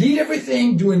 I delete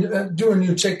everything, do a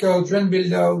new checkout, run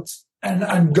buildout, and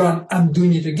I'm gone. I'm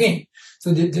doing it again.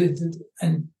 So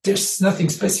and there's nothing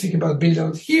specific about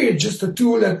buildout here, just a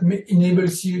tool that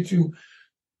enables you to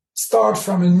start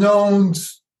from a known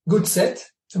good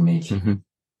set to make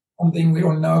something we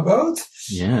all know about.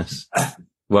 Yes.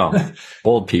 Well,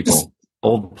 old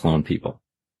Plone people.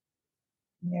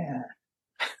 Yeah.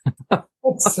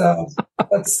 That's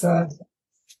sad.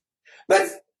 But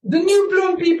the new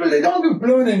Plone people, they don't do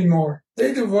Plone anymore.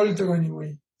 They do Volto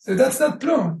anyway. So that's not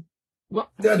Plone. Well,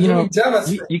 they're doing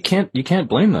JavaScript. You can't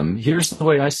blame them. Here's the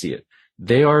way I see it.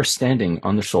 They are standing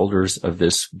on the shoulders of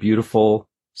this beautiful,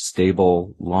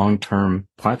 stable, long-term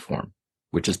platform,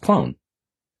 which is Plone.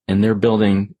 And they're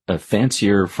building a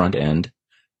fancier front end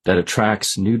that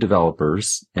attracts new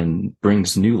developers and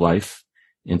brings new life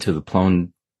into the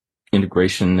Plone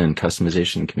integration and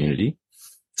customization community.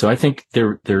 So I think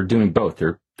they're doing both.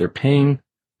 They're paying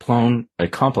Plone a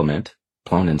compliment,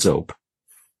 Plone and Zope,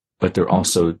 but they're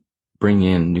also bringing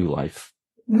in new life.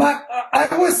 I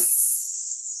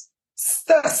was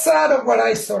sad of what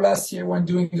I saw last year when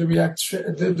doing the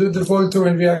the Volto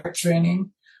and React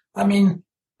training.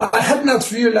 I had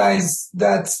not realized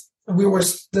that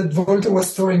Volto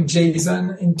was storing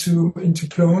JSON into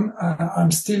Plone. I'm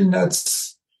still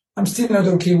not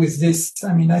okay with this.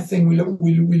 I think we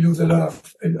lose a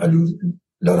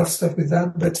lot of stuff with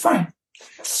that, but fine.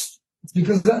 It's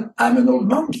because I'm an old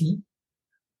monkey.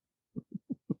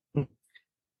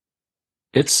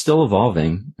 It's still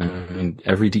evolving.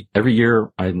 Every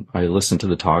year I listen to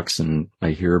the talks and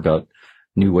I hear about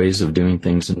new ways of doing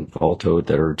things in Volto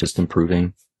that are just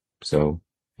improving. So,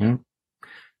 yeah.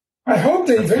 I hope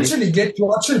they eventually get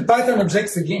to actual Python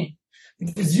objects again.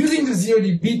 Because using the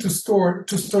ZODB to store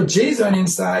JSON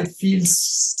inside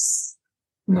feels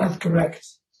not correct.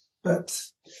 But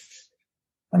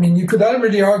you could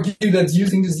already argue that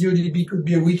using the ZODB could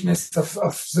be a weakness of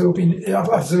Zope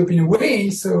in a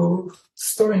way. So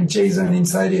storing JSON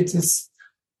inside it is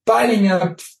piling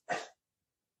up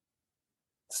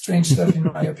strange stuff, in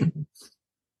my opinion.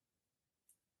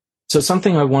 So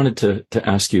something I wanted to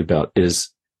ask you about is,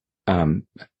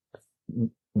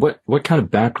 what kind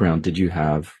of background did you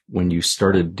have when you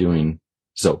started doing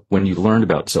Zope, when you learned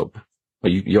about Zope?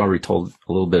 Well, you already told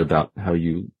a little bit about how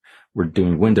you were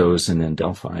doing Windows and then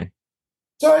Delphi.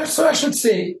 So I should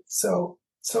say,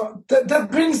 that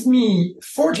brings me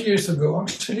 40 years ago,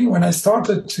 actually, when I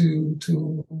started to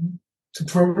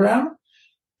program.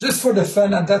 Just for the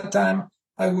fun at that time,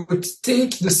 I would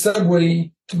take the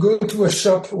subway to go to a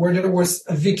shop where there was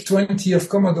a VIC-20 of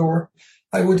Commodore.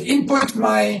 I would input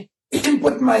my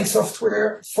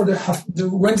software for the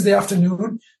Wednesday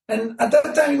afternoon. And at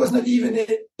that time, it was not even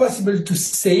possible to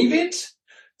save it.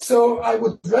 So I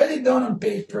would write it down on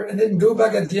paper and then go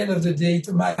back at the end of the day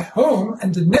to my home.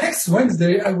 And the next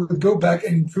Wednesday, I would go back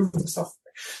and improve the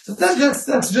software. So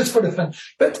that's just for the fun.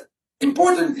 But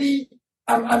importantly,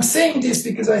 I'm saying this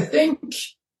because I think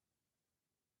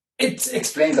it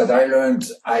explains that I learned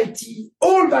IT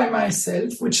all by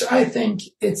myself, which I think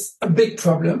it's a big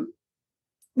problem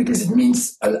because it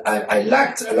means I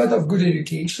lacked a lot of good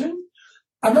education.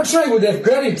 I'm not sure I would have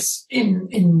got it in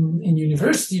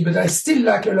university, but I still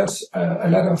lack a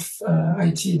lot of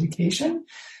IT education.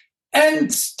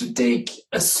 And to take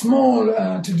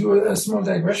to do a small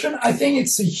digression, I think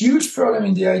it's a huge problem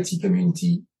in the IT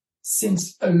community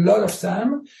since a lot of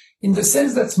time, in the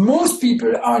sense that most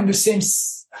people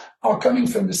are coming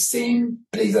from the same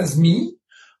place as me,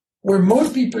 where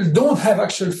most people don't have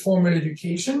actual formal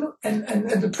education.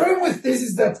 And the problem with this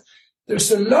is that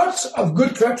there's a lot of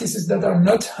good practices that are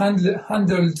not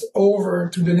handled over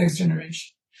to the next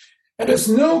generation. And there's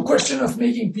no question of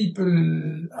making people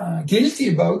guilty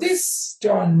about this.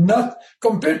 There are not,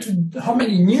 compared to how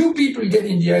many new people get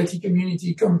in the IT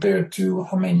community compared to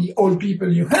how many old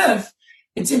people you have,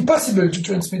 it's impossible to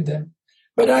transmit them.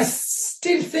 But I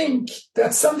still think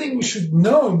that's something we should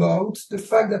know about, the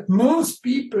fact that most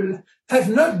people have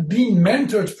not been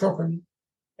mentored properly.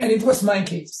 And it was my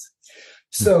case.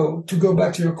 So to go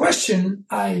back to your question,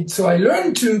 I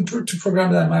learned to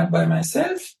program that by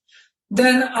myself.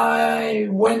 Then I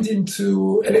went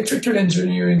into electrical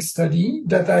engineering study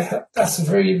as a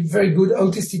very, very good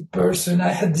autistic person. I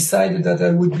had decided that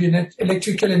I would be an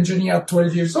electrical engineer at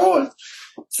 12 years old.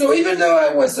 So even though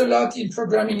I was a lot in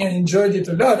programming and enjoyed it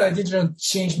a lot, I didn't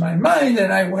change my mind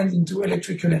and I went into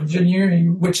electrical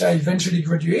engineering, which I eventually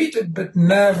graduated, but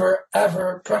never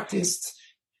ever practiced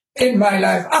in my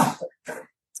life after.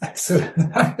 So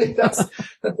I think that's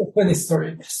a funny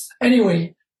story.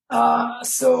 Anyway,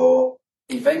 so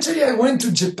eventually I went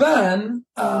to Japan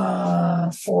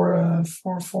for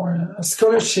a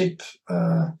scholarship,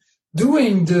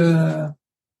 doing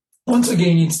once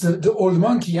again, it's the old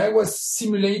monkey. I was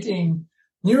simulating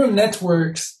neural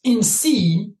networks in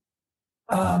C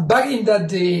back in that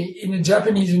day in a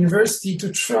Japanese university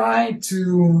to try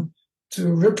to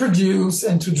reproduce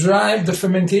and to drive the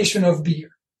fermentation of beer.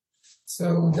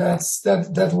 So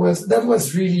that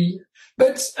was really,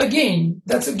 but again,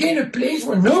 that's again a place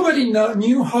where nobody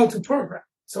knew how to program.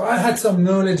 So I had some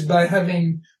knowledge by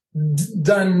having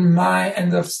done my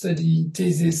end of study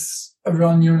thesis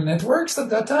around neural networks at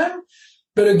that time,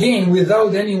 but again,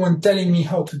 without anyone telling me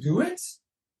how to do it.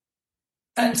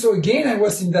 And so again, I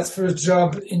was in that first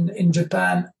job in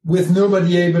Japan with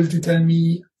nobody able to tell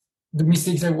me the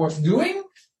mistakes I was doing,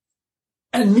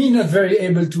 and me not very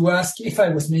able to ask if I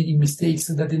was making mistakes,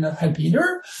 so that did not help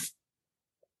either.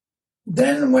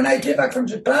 Then when I came back from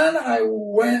Japan, I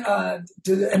went,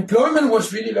 the employment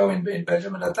was really low in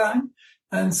Belgium at that time.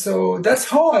 And so that's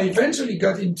how I eventually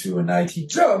got into an IT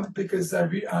job, because I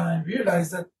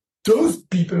realized that those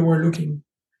people were looking.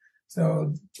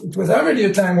 So it was already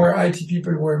a time where IT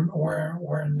people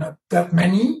were not that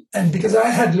many. And because I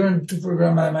had learned to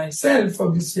program by myself,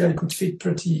 obviously I could fit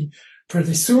pretty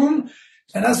soon.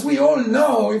 And as we all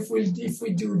know, if we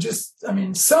do just,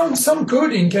 some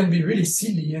coding can be really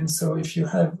silly. And so if you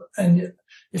have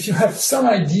some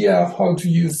idea of how to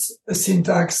use a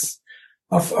syntax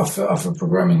of a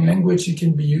programming language, it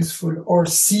can be useful or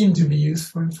seem to be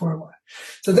useful for a while.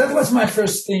 So that was my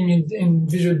first thing in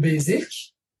Visual Basic.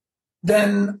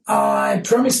 Then I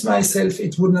promised myself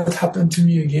it would not happen to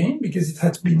me again because it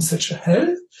had been such a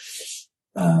hell.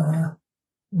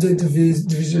 The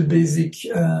Visual Basic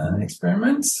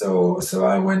experiment. So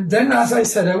I went, then as I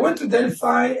said, I went to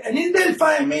Delphi, and in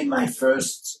Delphi I made my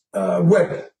first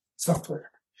web software.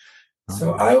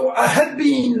 So I had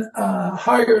been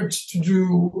hired to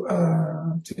do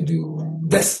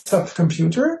desktop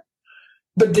computer,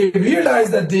 but they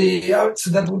realized that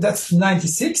that's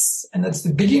 96, and that's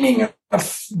the beginning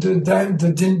of the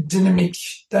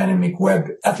dynamic web,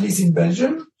 at least in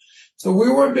Belgium. So we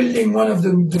were building one of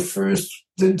the first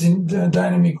the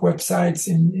dynamic websites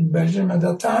in Belgium at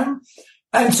that time.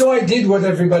 And so I did what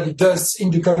everybody does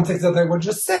in the context that I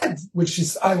just said, which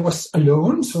is I was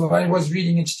alone. So I was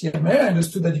reading HTML. I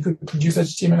understood that you could produce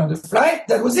HTML on the fly.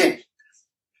 That was it.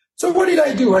 So what did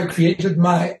I do? I created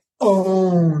my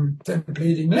own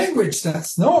templating language.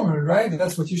 That's normal, right?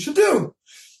 That's what you should do.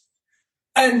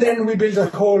 And then we built a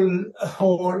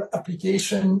whole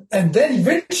application, and then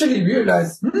eventually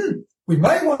realized, we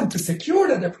might want to secure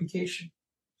that application.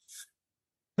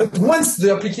 But once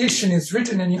the application is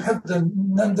written and you have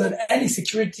not done any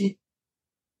security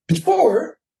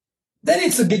before, then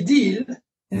it's a big deal.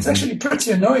 And it's actually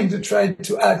pretty annoying to try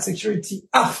to add security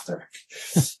after,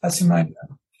 as you might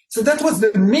know. So that was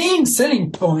the main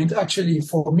selling point, actually,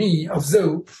 for me of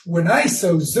Zope. When I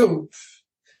saw Zope,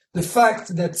 the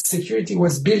fact that security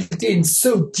was built in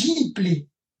so deeply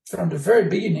from the very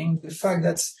beginning, the fact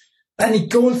that any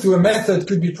call to a method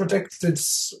could be protected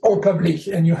or public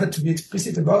and you had to be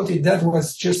explicit about it, that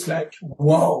was just like,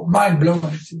 wow,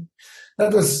 mind-blowing.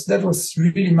 That was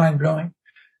really mind-blowing.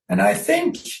 And I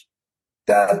think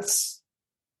that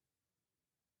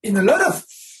in a lot of,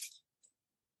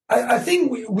 I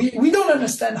think we don't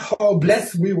understand how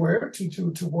blessed we were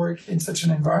to work in such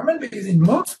an environment, because in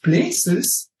most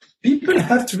places, people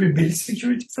have to rebuild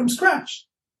security from scratch.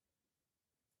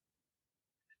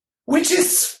 Which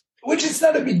is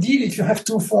not a big deal if you have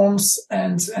two forms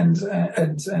and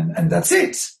that's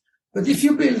it. But if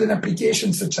you build an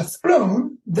application such as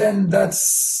Plone, then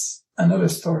that's another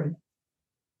story.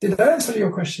 Did I answer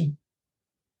your question?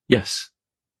 Yes,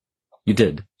 you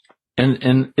did.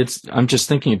 And I'm just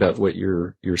thinking about what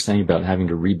you're saying about having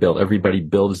to rebuild. Everybody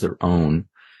builds their own.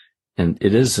 And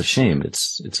it is a shame.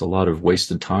 It's a lot of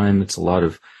wasted time. It's a lot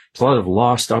of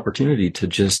lost opportunity to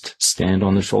just stand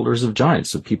on the shoulders of giants.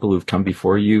 So people who've come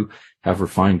before you have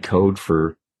refined code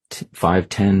for 5,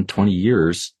 10, 20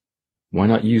 years. Why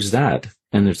not use that?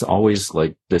 And there's always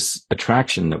like this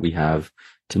attraction that we have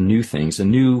to new things, a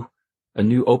new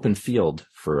open field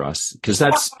for us. Cause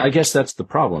I guess that's the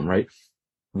problem, right?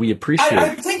 We appreciate I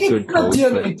think it's not the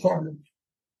only problem.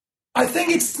 I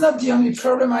think it's not the only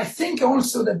problem. I think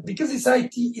also that because this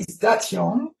IT is that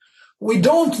young, we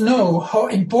don't know how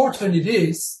important it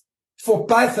is for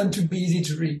Python to be easy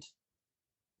to read.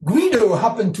 Guido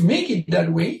happened to make it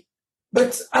that way,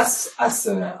 but as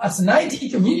an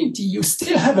IT community, you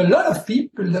still have a lot of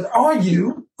people that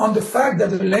argue on the fact that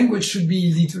the language should be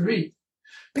easy to read.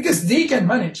 Because they can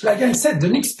manage, like I said, the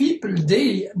next people,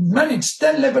 they manage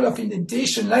 10 level of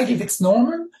indentation like if it's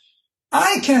normal.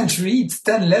 I can't read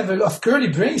 10 level of curly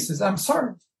braces. I'm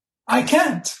sorry. I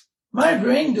can't. My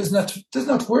brain does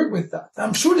not work with that.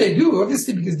 I'm sure they do,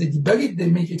 obviously, because they debug it, they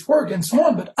make it work and so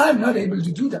on, but I'm not able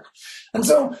to do that. And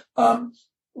so,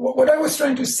 what I was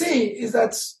trying to say is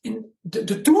that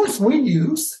the tools we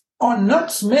use are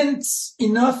not meant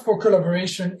enough for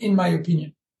collaboration, in my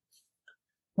opinion.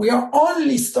 We are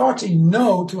only starting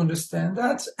now to understand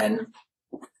that. And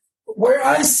where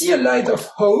I see a light of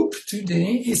hope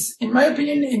today is, in my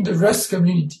opinion, in the Rust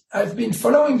community. I've been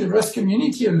following the Rust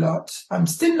community a lot. I'm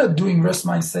still not doing Rust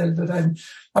myself, but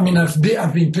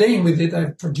I've been playing with it.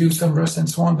 I've produced some Rust and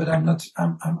so on, but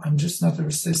I'm just not a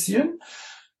Rustacean.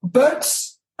 But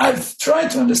I've tried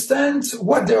to understand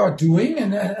what they are doing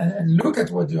and look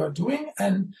at what they are doing.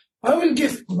 And I will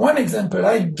give one example.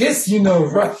 I guess you know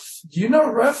RUF. Do you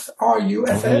know RUF?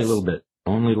 RUFF? Only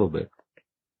a little bit.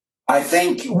 I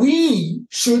think we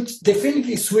should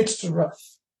definitely switch to RUF.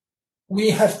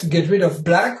 We have to get rid of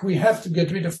Black. We have to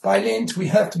get rid of Pylint. We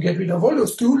have to get rid of all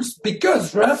those tools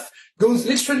because RUF goes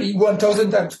literally 1,000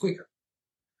 times quicker.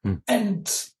 And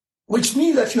which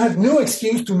means that you have no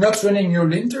excuse to not running your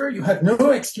linter. You have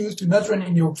no excuse to not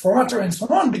running your formatter and so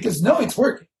on, because now it's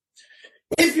working.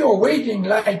 If you're waiting,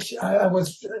 like I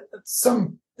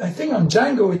think on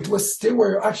Django, they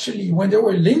were actually, when they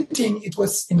were linting, it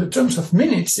was in the terms of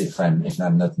minutes, if I'm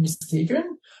not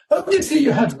mistaken. Obviously,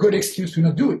 you have good excuse to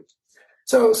not do it.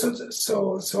 So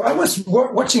I was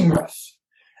watching RUF.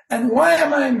 And why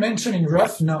am I mentioning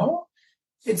RUF now?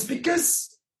 It's because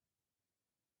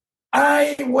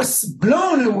I was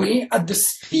blown away at the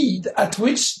speed at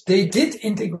which they did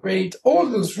integrate all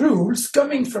those rules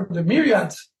coming from the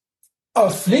myriad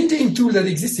of linting tool that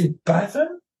exists in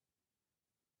Python.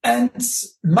 And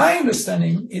my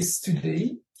understanding is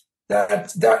today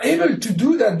that they're able to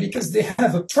do that because they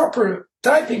have a proper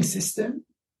typing system,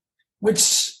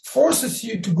 which forces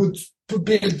you to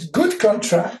build good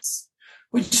contracts,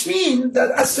 which means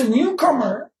that as a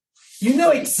newcomer, you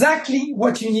know exactly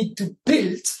what you need to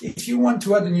build if you want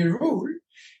to add a new rule.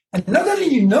 And not only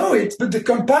you know it, but the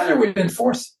compiler will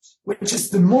enforce it, which is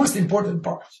the most important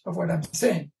part of what I'm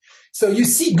saying. So you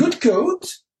see good code,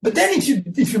 but then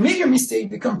if you make a mistake,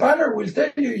 the compiler will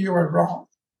tell you are wrong.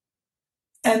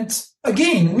 And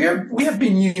again, we have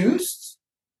been used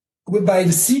by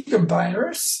the C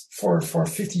compilers for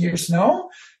 50 years now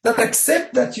that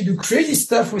accept that you do crazy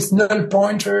stuff with null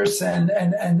pointers and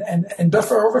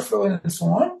buffer overflow and so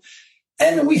on.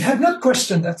 And we have not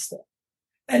questioned that stuff.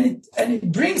 And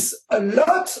it brings a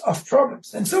lot of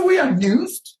problems. And so we are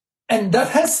used, and that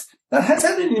has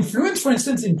had an influence, for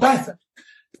instance, in Python.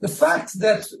 The fact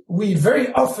that we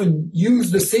very often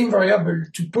use the same variable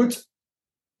to put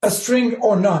a string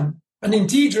or none, an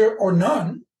integer or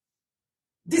none,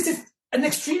 this is an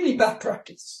extremely bad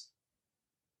practice.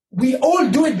 We all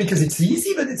do it because it's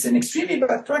easy, but it's an extremely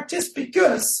bad practice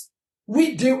because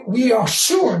we are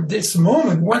sure this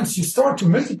moment, once you start to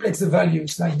multiplex the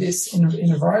values like this in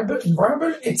a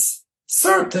variable, it's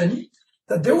certain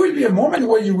that there will be a moment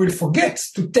where you will forget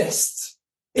to test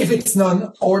if it's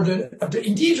none or the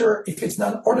integer, if it's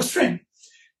none or the string.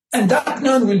 And that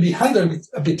none will be handled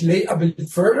a bit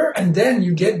further, and then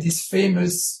you get this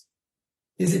famous,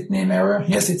 is it name error?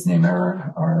 Yes, it's name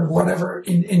error or whatever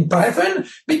in Python,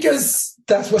 because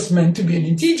that was meant to be an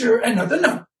integer and not a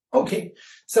none. Okay,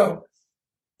 so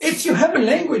if you have a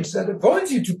language that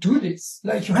avoids you to do this,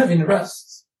 like you have in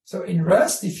Rust. So in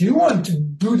Rust, if you want to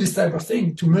do this type of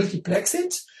thing, to multiplex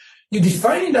it, you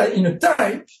define it in a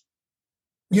type.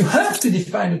 You have to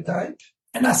define a type.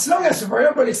 And as long as the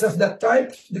variable is of that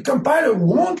type, the compiler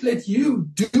won't let you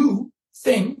do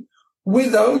thing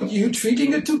without you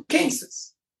treating the two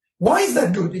cases. Why is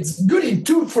that good? It's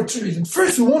good for two reasons.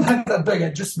 First, you won't have that bug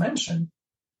I just mentioned.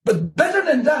 But better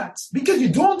than that, because you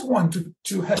don't want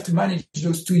to have to manage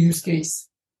those two use cases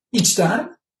each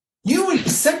time, you will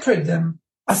separate them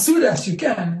as soon as you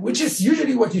can, which is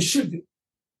usually what you should do.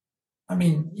 I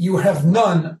mean, you have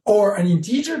none or an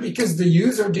integer because the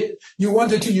user you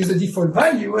wanted to use a default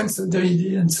value, and so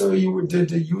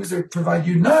the user provide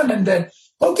you none, and then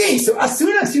okay, so as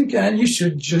soon as you can, you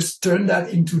should just turn that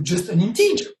into just an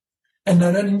integer, and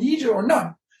not an integer or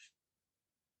none.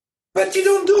 But you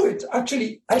don't do it.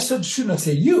 Actually, I should not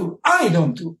say you. I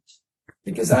don't do it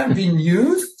because I've been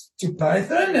used to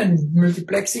Python and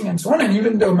multiplexing and so on, and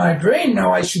even though my brain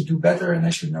now I should do better and I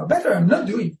should know better, I'm not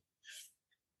doing it.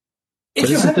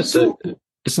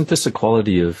 Isn't this a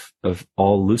quality of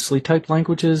all loosely typed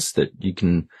languages that you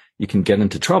can get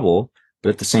into trouble, but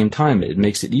at the same time, it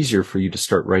makes it easier for you to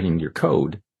start writing your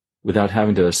code without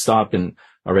having to stop and,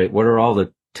 all right, what are all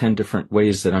the 10 different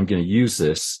ways that I'm going to use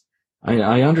this?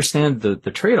 I understand the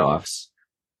trade-offs,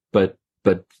 but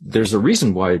there's a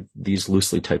reason why these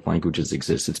loosely typed languages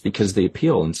exist. It's because they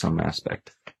appeal in some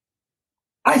aspect.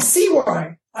 I see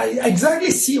why. I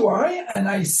exactly see why, and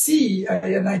I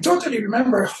totally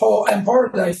remember how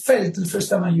empowered I felt the first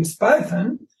time I used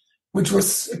Python, which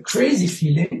was a crazy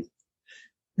feeling.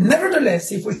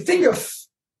 Nevertheless, if we think of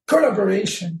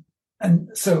collaboration, and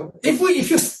so if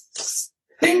you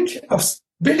think of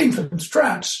building from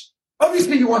scratch,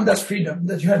 obviously you want that freedom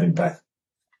that you have in Python.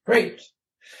 Great.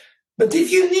 But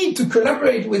if you need to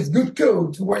collaborate with good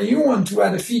code where you want to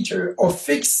add a feature or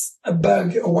fix a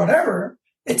bug or whatever,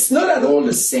 it's not at all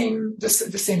the same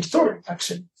story,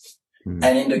 actually. Mm.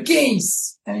 And in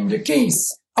the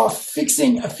case of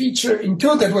fixing a feature in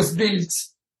code that was built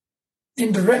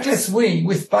in the reckless way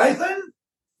with Python,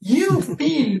 you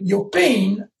feel your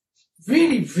pain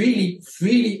really, really,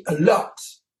 really a lot.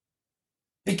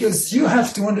 Because you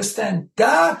have to understand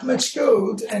that much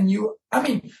code, and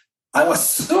I was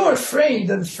so afraid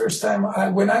that the first time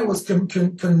when I was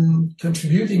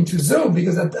contributing to Zope,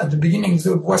 because at the beginning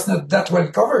Zope was not that well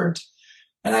covered.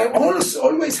 And I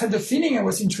always had the feeling I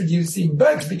was introducing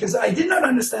bugs because I did not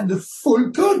understand the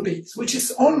full code base, which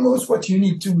is almost what you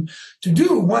need to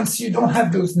do once you don't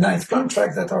have those nice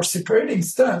contracts that are separating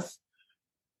stuff.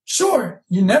 Sure,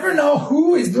 you never know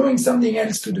who is doing something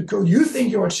else to the code you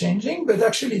think you are changing, but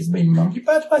actually it's being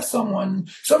monkey-patched by someone.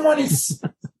 Someone is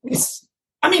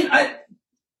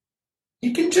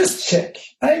you can just check.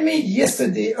 I made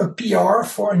yesterday a PR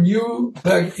for a new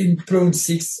bug in Plone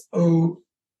 6.0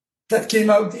 that came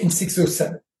out in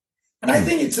 6.07. And I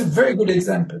think it's a very good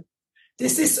example.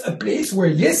 This is a place where,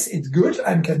 yes, it's good.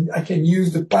 I can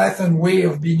use the Python way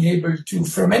of being able to,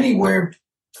 from anywhere,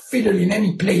 fiddle in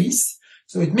any place.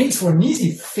 So it makes for an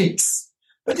easy fix.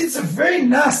 But it's a very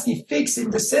nasty fix in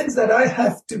the sense that I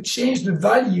have to change the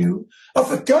value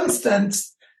of a constant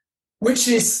which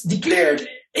is declared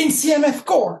in CMF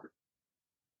core.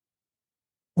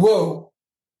 Whoa.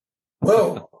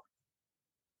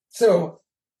 So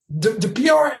the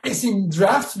PR is in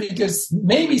draft because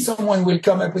maybe someone will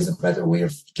come up with a better way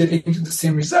of getting to the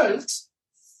same results.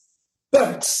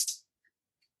 But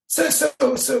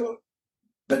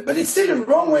but it's still a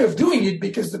wrong way of doing it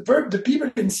because the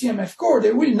people in CMF core,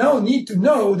 they will now need to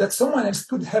know that someone else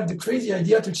could have the crazy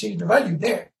idea to change the value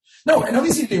there. No, and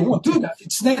obviously they won't do that.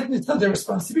 It's not their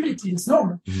responsibility. It's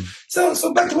normal. Mm-hmm.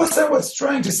 So back to what I was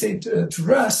trying to say to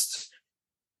Rust.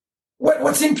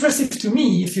 What's impressive to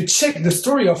me, if you check the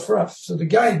story of Rust, so the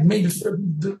guy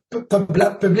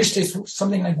published this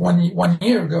something like one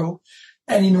year ago,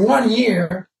 and in 1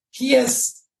 year he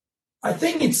has, I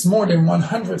think it's more than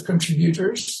 100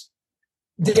 contributors.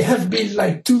 they have built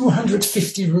like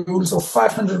 250 rules or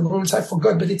 500 rules, I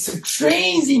forgot, but it's a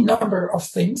crazy number of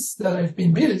things that have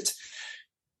been built.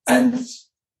 And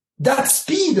that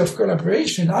speed of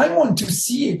collaboration, I want to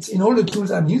see it in all the tools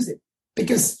I'm using.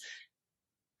 Because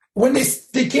when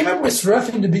they came up with rough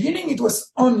in the beginning, it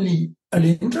was only a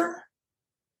linter.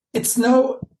 It's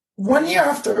now, 1 year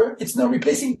after, it's now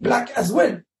replacing black as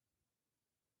well.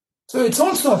 So it's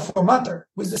also a formatter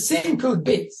with the same code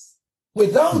base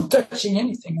without touching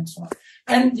anything and so on.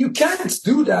 And you can't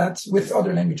do that with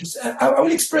other languages. I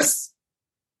will express,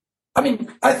 I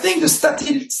think the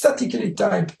statically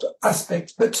typed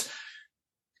aspect, but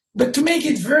to make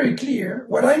it very clear,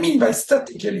 what I mean by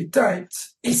statically typed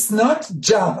is not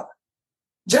Java.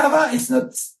 Java is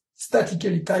not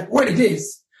statically typed. Well, it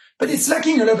is, but it's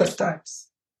lacking a lot of types.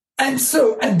 And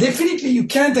definitely you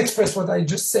can't express what I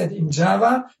just said in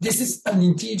Java. This is an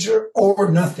integer or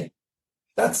nothing.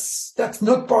 That's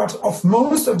not part of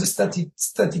most of the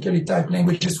statically typed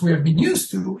languages we have been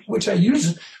used to, which I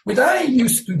used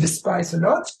to despise a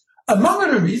lot, among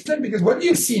other reasons, because what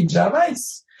you see in Java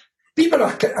is people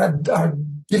are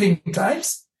giving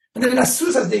types, and then as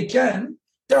soon as they can,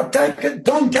 they are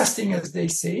downcasting, as they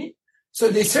say. So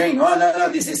they're saying, oh, no,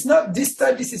 this is not this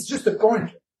type, this is just a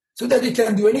pointer. So that they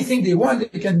can do anything they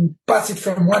want. They can pass it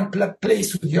from one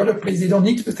place to the other place. They don't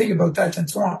need to think about types and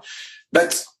so on.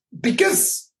 But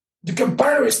because the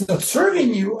compiler is not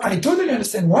serving you, I totally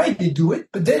understand why they do it,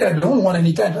 but then I don't want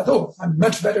any types at all. I'm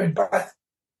much better in Python.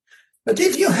 But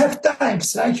if you have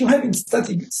types, like you have in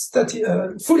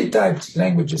fully typed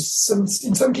languages,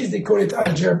 in some cases they call it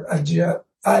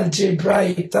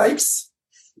algebraic types,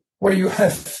 where you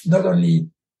have not only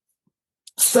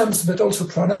sums but also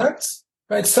products.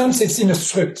 Right? Sums is in a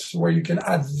script where you can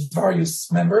add various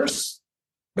members,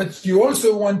 but you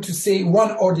also want to say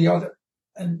one or the other.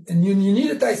 And you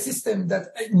need a type system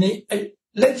that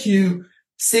let you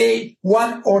say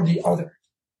one or the other.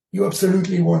 You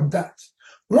absolutely want that.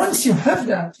 Once you have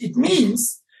that, it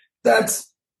means that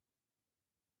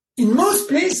in most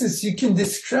places you can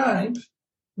describe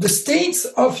the states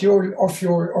of your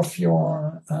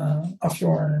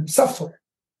software.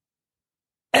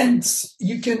 And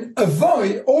you can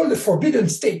avoid all the forbidden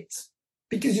states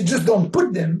because you just don't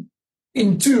put them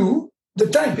into the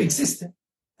typing system.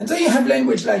 And so you have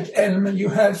language like Elm, you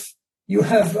have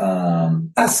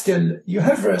Haskell, you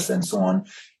have Rust, and so on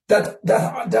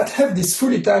that have this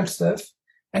fully typed stuff.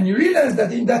 And you realize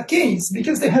that in that case,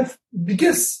 because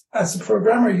as a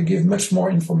programmer you give much more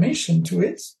information to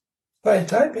it by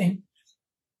typing,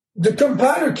 the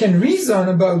compiler can reason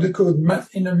about the code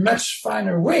in a much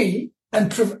finer way. And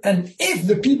if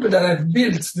the people that have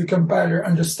built the compiler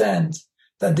understand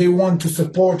that they want to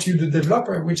support you, the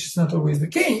developer, which is not always the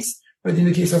case, but in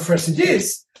the case of Rust it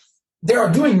is, they are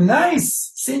doing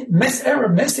nice error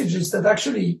messages that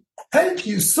actually help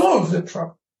you solve the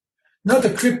problem. Not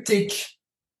a cryptic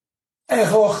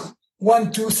error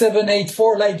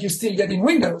 12784 like you still get in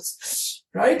Windows,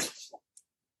 right?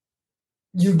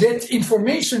 You get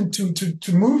information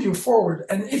to move you forward.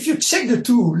 And if you check the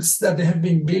tools that they have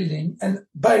been building, and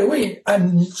by the way,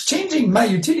 I'm changing my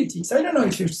utilities. I don't know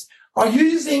if are you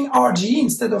using RG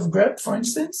instead of grep, for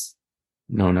instance?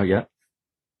 No, not yet.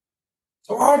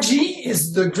 So RG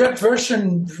is the grep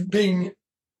version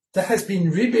that has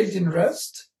been rebuilt in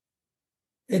Rust.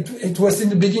 It was in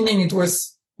the beginning, it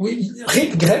was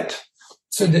rip grep,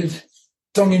 so the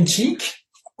tongue in cheek,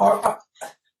 or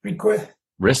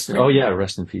rest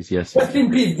in peace, yes. Rest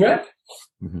in peace, grep.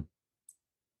 Mm-hmm.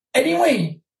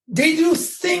 Anyway, they do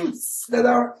things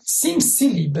that seem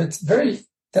silly, but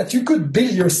that you could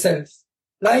build yourself.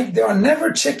 Like they are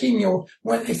never checking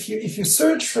if you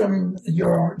search from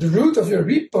the root of your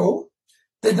repo,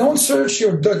 they don't search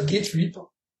your .git repo,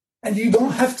 and you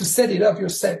don't have to set it up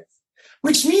yourself,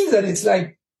 which means that it's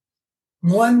like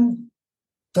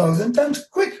 1,000 times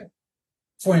quicker,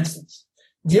 for instance.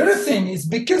 The other thing is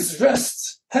because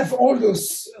Rust have all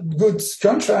those good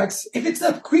contracts, if it's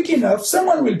not quick enough,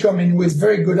 someone will come in with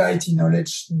very good IT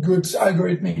knowledge, good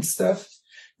algorithmic stuff,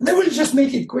 and they will just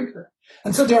make it quicker.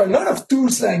 And so there are a lot of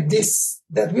tools like this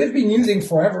that we've been using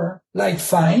forever, like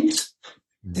find.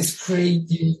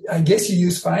 I guess you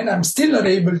use find. I'm still not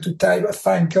able to type a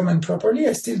find command properly.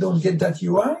 I still don't get that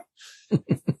UI.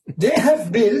 They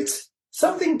have built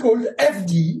something called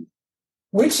FD,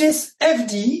 which is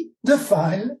FD, the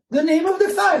file, the name of the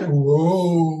file.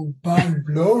 Whoa,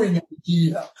 mind-blowing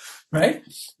idea, right?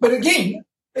 But again,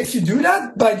 if you do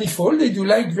that, by default, they do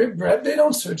like grep, they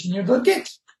don't search in your .git.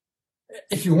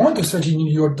 If you want to search in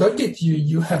your .git,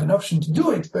 you have an option to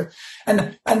do it.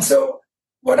 And so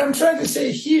what I'm trying to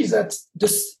say here is that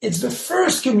it's the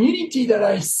first community that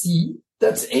I see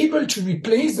that's able to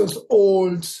replace those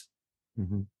old,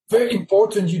 very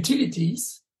important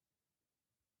utilities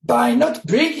by not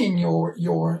breaking your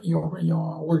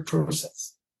work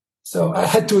process. So I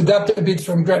had to adapt a bit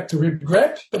from grep to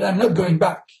grep, but I'm not going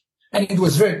back. And it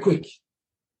was very quick,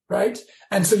 right?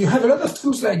 And so you have a lot of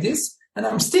tools like this, and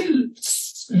I'm still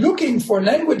looking for a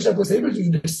language that was able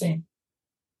to do the same.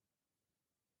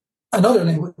 Another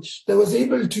language that was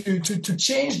able to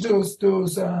change those,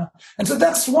 and so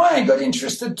that's why I got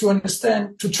interested to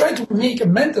understand, to try to make a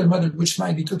mental model, which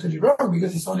might be totally wrong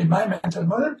because it's only my mental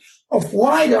model, of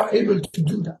why they are able to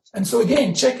do that. And so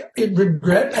again, check it with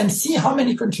grep and see how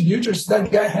many contributors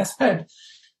that guy has had.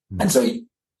 And so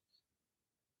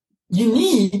you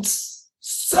need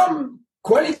some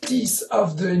qualities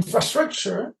of the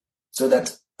infrastructure so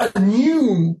that a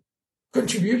new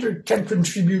contributor can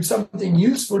contribute something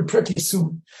useful pretty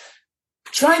soon.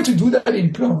 Trying to do that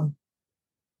in Plone.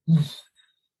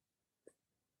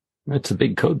 It's a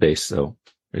big code base, though.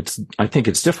 I think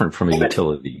it's different from a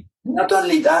utility. Not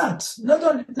only that,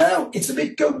 it's a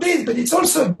big code base, but it's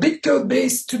also a big code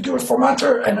base to do a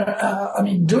formatter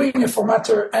and, doing a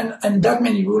formatter and that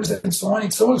many rules and so on.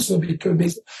 It's also a big code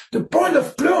base. The point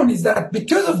of Plone is that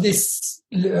because of this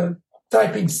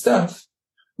typing stuff,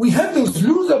 we have those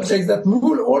loose objects that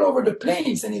move all over the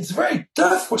place, and it's very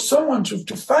tough for someone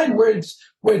to find where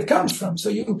it comes from. So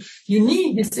you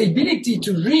need this ability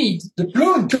to read the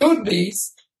Plone code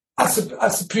base as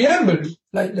a preamble,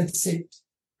 like let's say,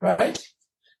 right?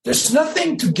 There's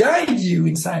nothing to guide you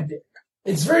inside there.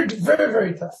 It's very, very,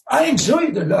 very tough. I enjoy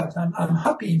it a lot. I'm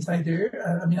happy inside there.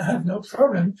 I have no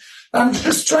problem. I'm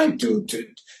just trying to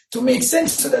make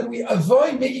sense so that we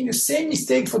avoid making the same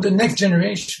mistake for the next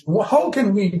generation. How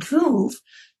can we improve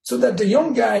so that the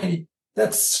young guy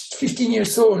that's 15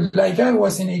 years old, like I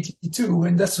was in 82,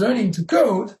 and that's learning to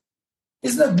code,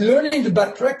 is not learning the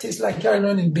bad practice like I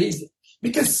learned in BASIC?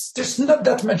 Because there's not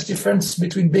that much difference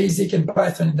between BASIC and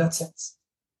Python in that sense.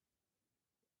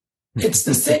 It's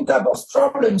the same type of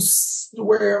problems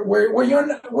where you're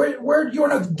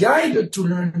not guided to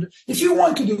learn. If you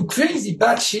want to do crazy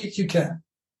bad shit, you can.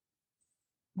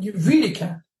 You really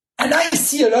can. And I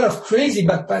see a lot of crazy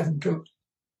bad Python code.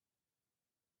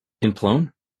 In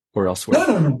Plone or elsewhere?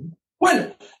 No.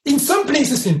 Well, in some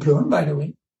places in Plone, by the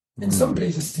way. In some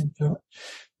places in Plone.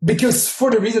 Because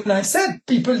for the reason I said,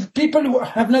 people who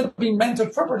have not been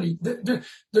mentored properly. The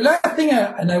last thing,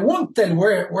 and I won't tell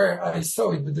where I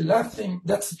saw it, but the last thing,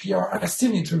 that's the PR I still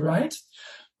need to write.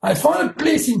 I found a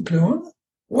place in Plone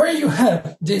where you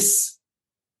have this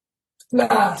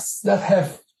class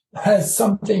that has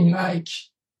something like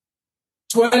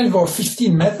 12 or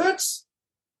 15 methods.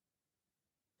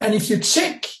 And if you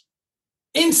check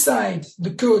inside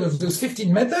the code of those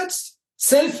 15 methods,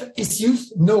 self is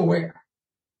used nowhere.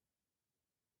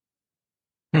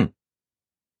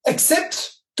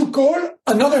 Except to call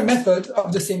another method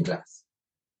of the same class.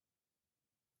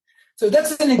 So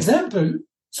that's an example.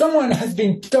 Someone has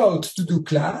been taught to do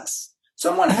class.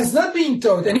 Someone has not been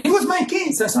taught, and it was my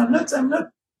case. So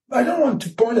I don't want to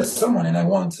point at someone, and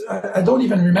I don't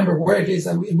even remember where it is.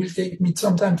 It will take me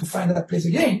some time to find that place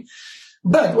again.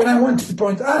 But what I want to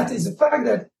point at is the fact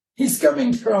that he's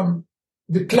coming from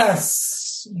the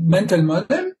class mental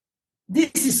model.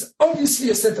 This is obviously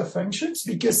a set of functions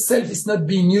because self is not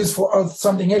being used for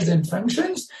something else than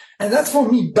functions. And that's for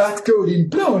me bad code in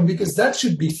Plone because that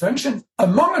should be functions,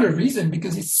 among other reasons,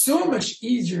 because it's so much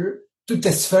easier to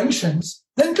test functions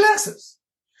than classes,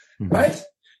 right?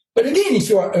 But again, if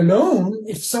you are alone,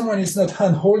 if someone is not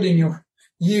hand-holding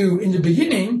you in the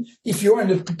beginning, if you're in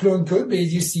the Plone code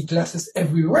base, you see classes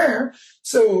everywhere.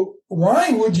 So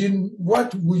what would you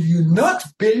not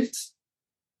build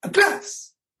a class?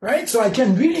 Right? So I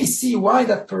can really see why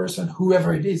that person,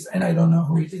 whoever it is, and I don't know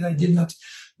who it is, I did not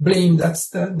blame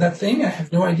that thing. I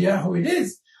have no idea who it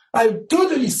is. I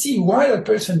totally see why that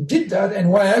person did that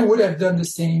and why I would have done the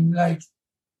same like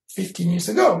 15 years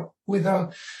ago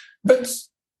but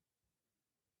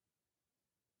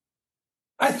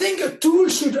I think a tool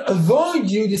should avoid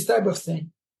you this type of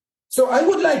thing. So I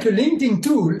would like a linting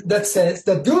tool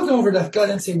that goes over that class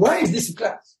and say, why is this a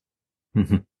class?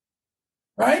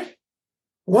 Right?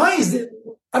 Why is it?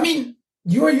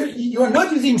 You are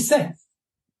not using self.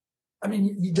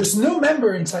 There's no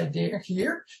member inside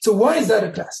here. So why is that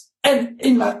a class? And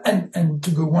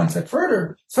to go one step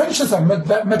further, functions are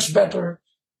much better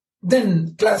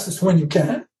than classes when you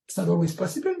can. It's not always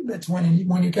possible, but when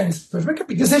you can, it's perfect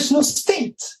because there's no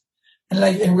state.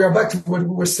 And we are back to what we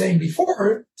were saying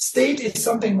before. State is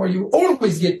something where you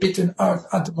always get bitten out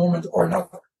at the moment or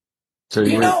another. So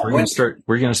we're going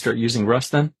to start using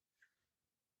Rust then?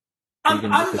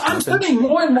 I'm studying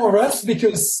more and more Rust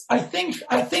because I think,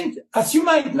 as you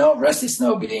might know, Rust is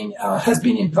now has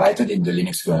been invited in the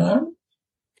Linux kernel.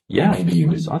 Yeah, maybe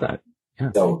you saw that.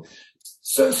 Yeah.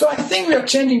 So I think we are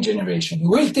changing generation. It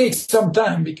will take some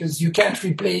time because you can't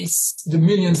replace the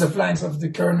millions of lines of the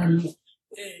kernel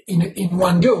in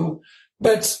one go.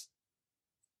 But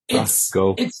it's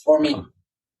for me. Oh.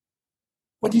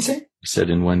 What do you say? You said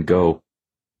in one go.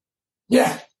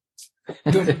 Yeah.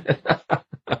 Good.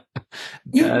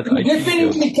 You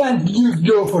definitely can't use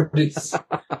Go for this.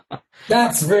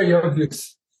 That's very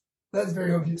obvious.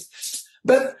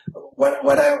 But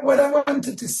what I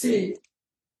wanted to say,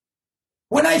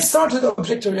 when I started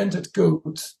object-oriented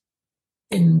code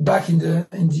back in the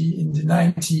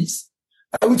 90s,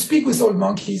 I would speak with old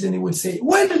monkeys and they would say,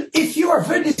 well, if you are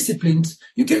very disciplined,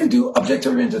 you can do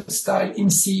object-oriented style in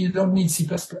C, you don't need C++.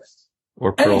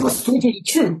 Or Perl. And it was totally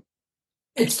true.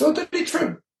 It's totally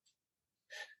true.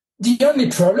 The only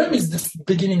problem is the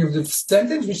beginning of the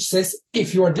sentence, which says,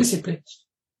 if you are disciplined.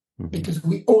 Mm-hmm. Because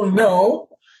we all know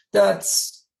that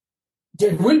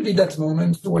there will be that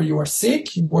moment where you are sick,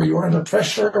 where you are under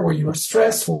pressure, where you are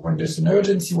stressed, or when there's an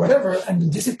urgency, whatever, and the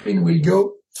discipline will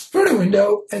go through the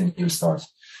window and you start.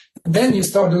 And then you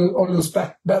start all those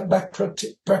back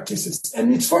practices.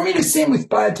 And it's for me the same with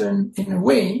Python in a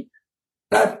way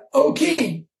that,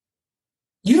 okay,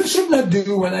 you should not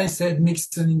do when I said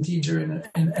mix an integer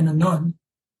and a none,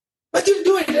 but you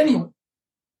do it anyway.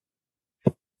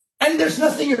 And there's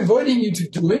nothing avoiding you to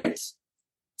do it.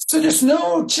 So there's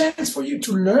no chance for you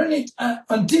to learn it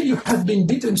until you have been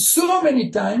beaten so many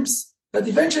times that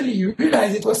eventually you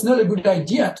realize it was not a good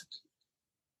idea to do.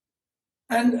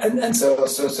 And so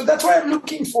that's why I'm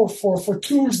looking for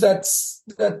tools that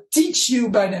teach you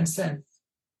by themselves,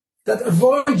 that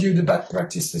avoid you the bad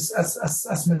practices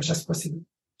as much as possible.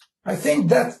 I think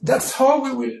that's how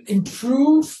we will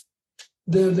improve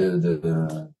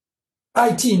the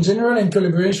IT in general and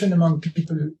collaboration among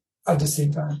people at the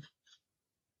same time.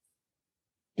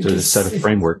 So to set a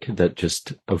framework that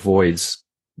just avoids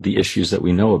the issues that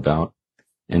we know about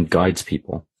and guides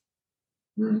people.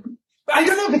 I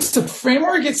don't know if it's a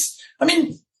framework.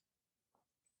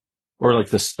 Or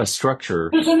like a structure.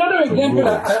 There's another example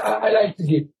I like to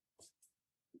give.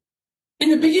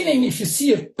 In the beginning, if you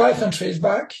see a Python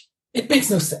traceback, it makes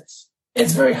no sense.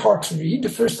 It's very hard to read. The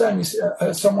first time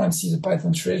someone sees a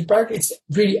Python traceback, it's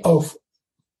really awful.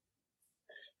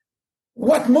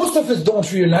 What most of us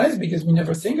don't realize, because we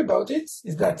never think about it,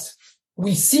 is that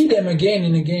we see them again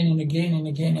and again and again and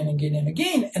again and again and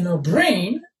again, and our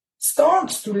brain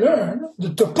starts to learn the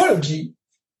topology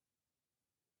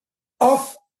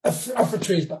of a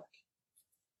traceback.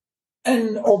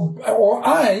 And our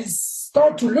eyes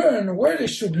start to learn where they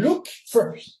should look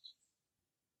first.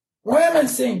 Why am I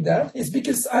saying that? It's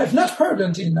because I've not heard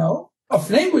until now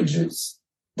of languages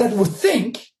that would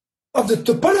think of the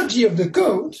topology of the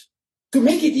code to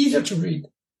make it easier to read.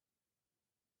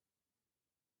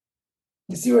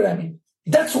 You see what I mean?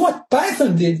 That's what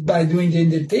Python did by doing the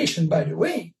indentation, by the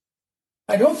way.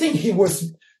 I don't think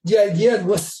the idea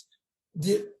was,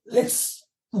 let's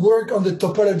work on the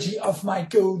topology of my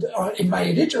code in my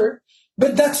editor,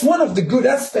 but that's one of the good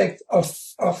aspects of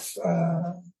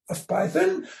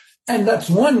Python. And that's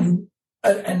one,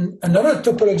 and another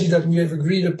topology that we have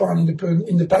agreed upon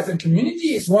in the Python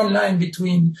community is one line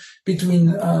between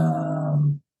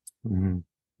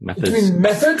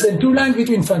methods and two lines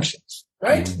between functions,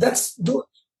 right? Mm-hmm.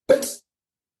 But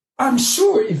I'm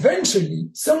sure eventually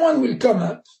someone will come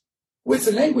up with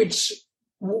a language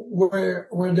where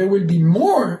there will be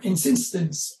more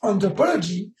insistence on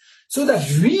topology, so that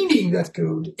reading that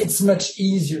code, it's much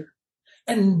easier.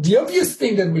 And the obvious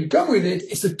thing that will come with it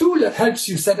is a tool that helps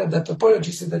you set up that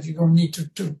topology so that you don't need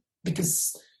to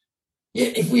because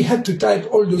if we had to type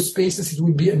all those spaces, it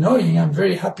would be annoying. I'm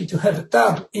very happy to have a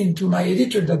tab into my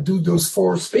editor that do those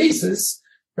 4 spaces,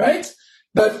 right?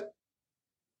 But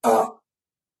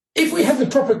if we have the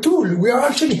proper tool, we are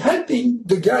actually helping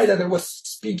the guy that I was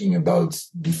speaking about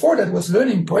before that was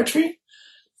learning poetry.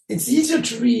 It's easier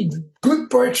to read good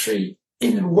poetry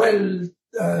in when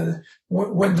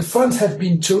the fonts have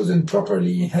been chosen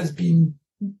properly, has been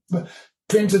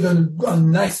printed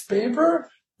on nice paper,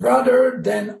 rather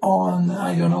than on,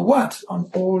 I don't know what,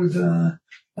 on all the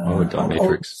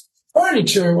matrix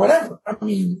furniture, whatever. I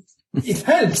mean, it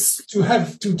helps to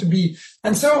have to be.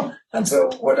 And so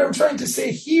what I'm trying to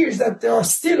say here is that there are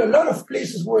still a lot of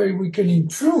places where we can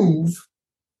improve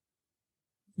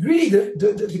really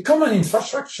the common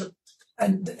infrastructure.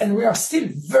 And we are still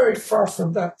very far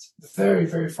from that, very,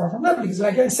 very far from that, because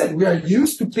like I said, we are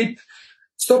used to pip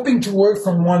stopping to work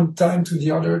from one time to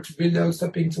the other to build out,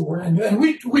 stopping to work. And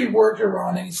we work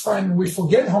around and it's fine. We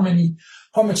forget how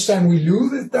much time we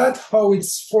lose with that, how it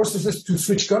forces us to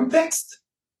switch context.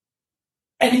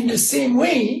 And in the same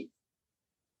way,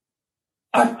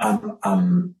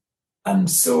 I'm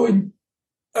so,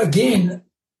 again,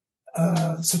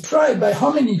 surprised by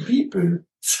how many people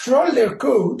scroll their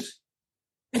code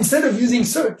instead of using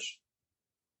search.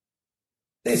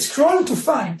 They scroll to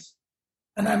find.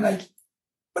 And I'm like,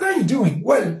 what are you doing?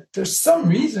 Well, there's some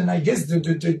reason, I guess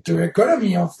the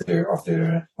economy of their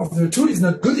tool is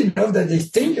not good enough that they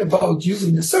think about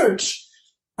using the search.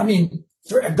 I mean,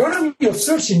 the economy of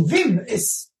search in Vim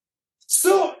is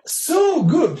so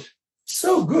good.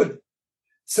 So good.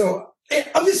 So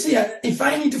obviously, if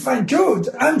I need to find code,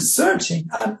 I'm searching.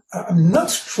 I'm not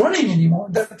scrolling anymore.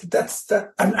 That's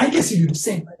that. And I guess you do the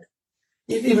same, right?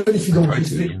 Even if you don't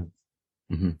use it.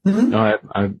 Mm-hmm. Mm-hmm. No,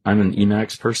 I'm an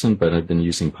Emacs person, but I've been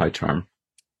using PyCharm.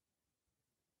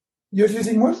 You're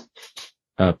using what?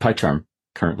 PyCharm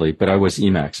currently, but I was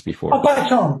Emacs before. Oh,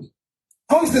 PyCharm.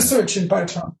 How is the search in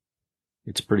PyCharm?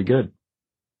 It's pretty good.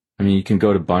 I mean, you can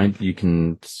go to bind. You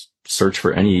can search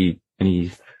for any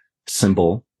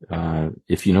symbol.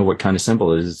 If you know what kind of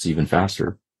symbol it is, it's even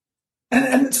faster.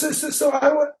 And so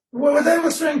what I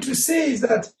was trying to say is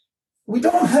that we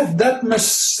don't have that much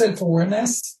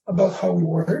self-awareness about how we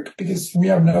work because we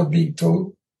are not being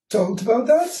told about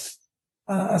that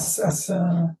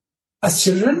as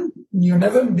children. You're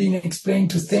never being explained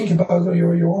to think about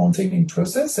your own thinking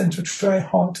process and to try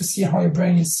to see how your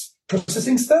brain is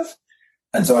processing stuff.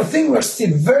 And so I think we're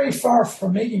still very far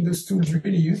from making those tools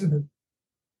really usable,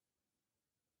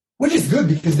 which is good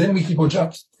because then we keep our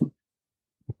jobs.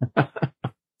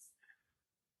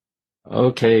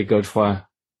 Okay, Godefroid.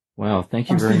 Wow, thank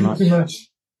you very much.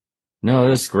 No,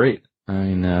 that's great. I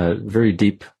mean, very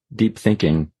deep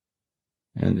thinking,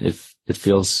 and it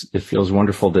feels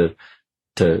wonderful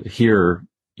to hear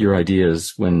your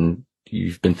ideas when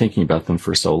you've been thinking about them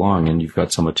for so long and you've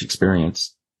got so much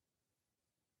experience.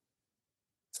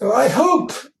 So I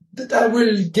hope that it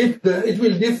will give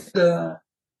the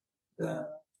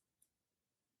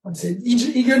what's it,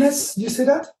 eagerness. Do you say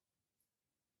that?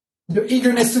 The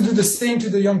eagerness to do the same to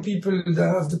the young people of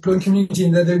the Plone community,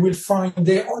 and that they will find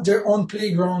their own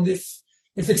playground if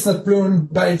it's not Plone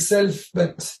by itself,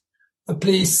 but a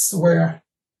place where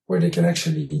they can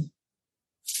actually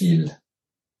feel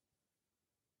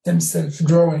themselves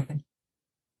growing.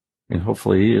 And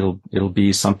hopefully it'll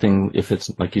be something, if it's,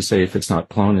 like you say, if it's not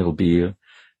Plone, it'll be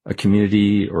a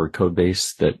community or a code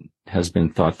base that has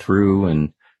been thought through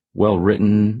and well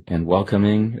written and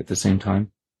welcoming at the same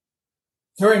time.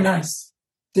 Very nice.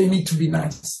 They need to be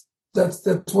nice. That's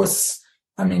such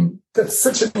an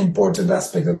important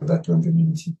aspect of that Plone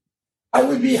community. I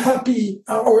would be happy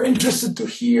or interested to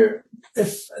hear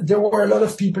if there were a lot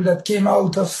of people that came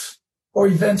out of our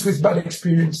events with bad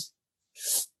experience.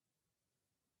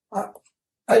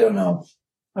 I don't know.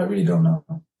 I really don't know.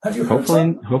 Have you heard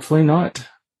some? Hopefully not.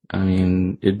 I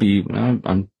mean,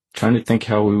 I'm trying to think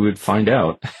how we would find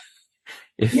out.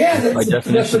 If by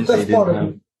definition they didn't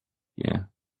have. Yeah.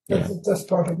 That's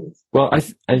part of it. Well,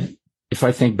 if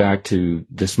I think back to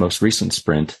this most recent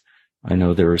sprint, I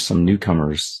know there were some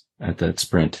newcomers at that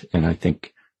sprint, and I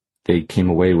think they came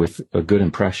away with a good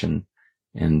impression,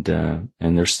 and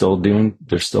they're still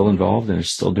involved and they're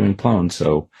still doing Plone.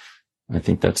 So I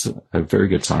think that's a very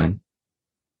good sign.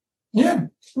 Yeah.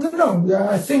 No. Yeah.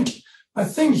 I think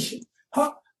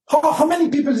how many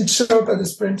people did show up at the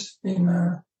sprint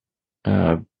in?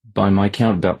 By my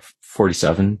count, about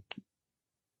 47.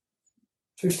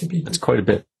 50 people. That's quite a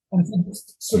bit.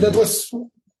 So that was,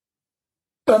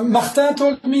 Martin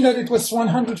told me that it was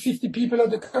 150 people at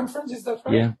the conference. Is that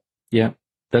right? Yeah.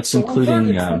 That's so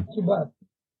including, not too bad.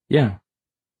 Yeah.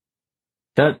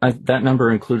 That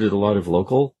number included a lot of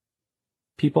local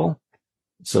people.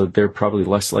 So they're probably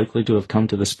less likely to have come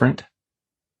to the sprint.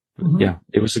 Mm-hmm. Yeah,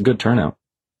 it was a good turnout.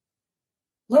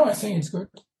 No, I think it's good.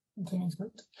 Do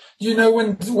you know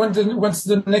when's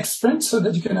the next sprint so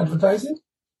that you can advertise it?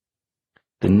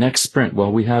 The next sprint,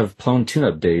 well, we have Plone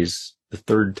tune-up days the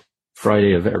third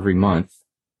Friday of every month.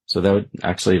 So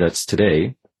that's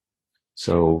today.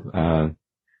 So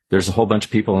there's a whole bunch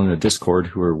of people in the Discord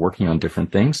who are working on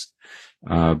different things.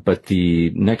 But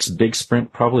the next big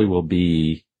sprint probably will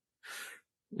be,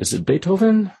 is it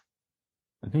Beethoven?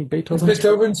 I think Beethoven. It's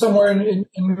Beethoven somewhere in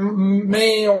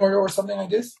May or something like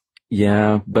this.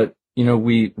 Yeah, but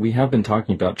we have been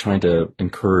talking about trying to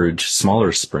encourage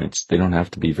smaller sprints. They don't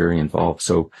have to be very involved.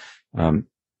 So,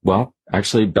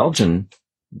 actually Belgian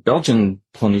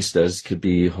Plonistas could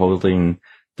be holding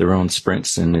their own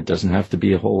sprints, and it doesn't have to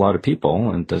be a whole lot of people,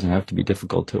 and it doesn't have to be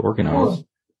difficult to organize.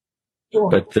 Sure.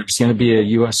 But there's going to be a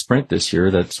U.S. sprint this year.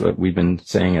 That's what we've been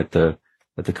saying at the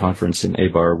conference in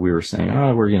ABAR. We were saying,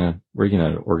 we're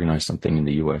gonna organize something in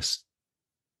the U.S.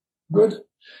 Good.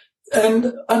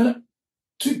 And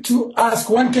to ask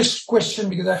one question,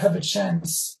 because I have a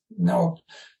chance now.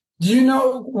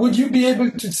 Would you be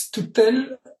able to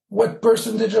tell what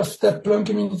percentage of that Plone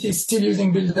community is still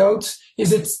using buildout?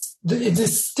 Does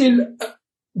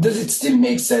it still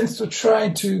make sense to try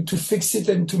to fix it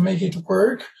and to make it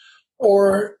work?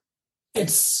 Or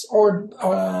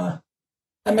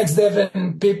MXDev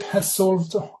and pip has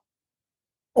solved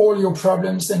all your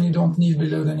problems and you don't need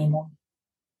buildout anymore?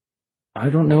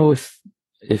 I don't know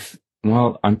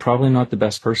well, I'm probably not the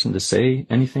best person to say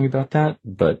anything about that,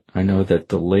 but I know that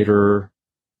the later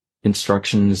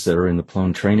instructions that are in the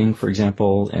Plone training, for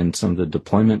example, and some of the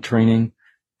deployment training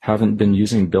haven't been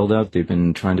using buildout. They've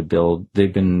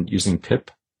been using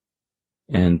pip,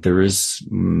 and there is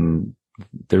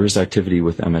activity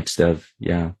with MXDev.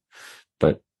 Yeah,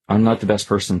 but I'm not the best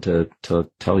person to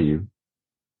tell you.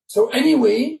 So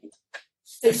anyway,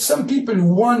 if some people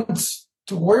want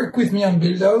to work with me on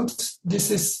buildout, this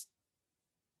is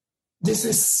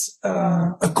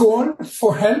a call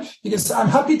for help, because I'm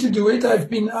happy to do it. I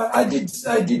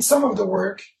did some of the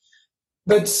work,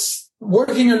 but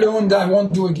working alone, I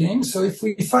won't do again. So if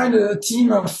we find a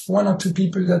team of 1 or 2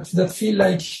 people that feel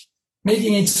like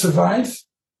making it survive,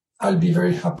 I'll be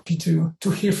very happy to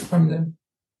hear from them.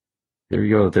 There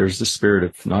you go. There's the spirit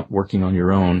of not working on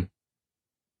your own.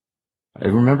 I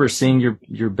remember seeing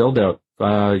your build out.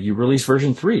 You released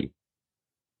version 3.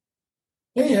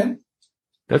 Yeah.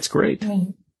 That's great.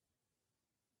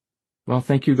 Well,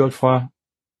 thank you, Godefroid.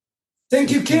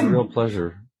 Thank you, Kim. It's been a real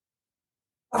pleasure.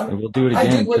 And we'll do it again. I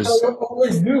did what I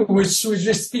always do, which was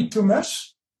just speak too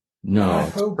much. No,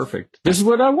 it's perfect. This is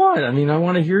what I want. I mean, I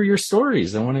want to hear your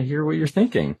stories. I want to hear what you're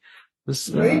thinking. This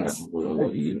is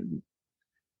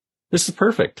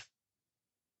perfect.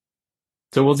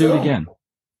 So we'll do it again.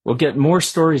 We'll get more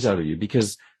stories out of you,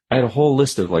 because I had a whole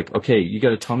list of okay, you got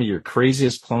to tell me your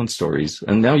craziest Plone stories.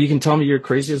 And now you can tell me your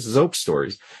craziest Zope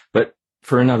stories, but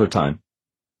for another time.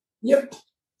 Yep.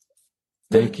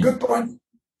 Thank you. Good point.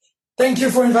 Thank you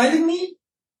for inviting me,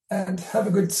 and have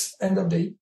a good end of day.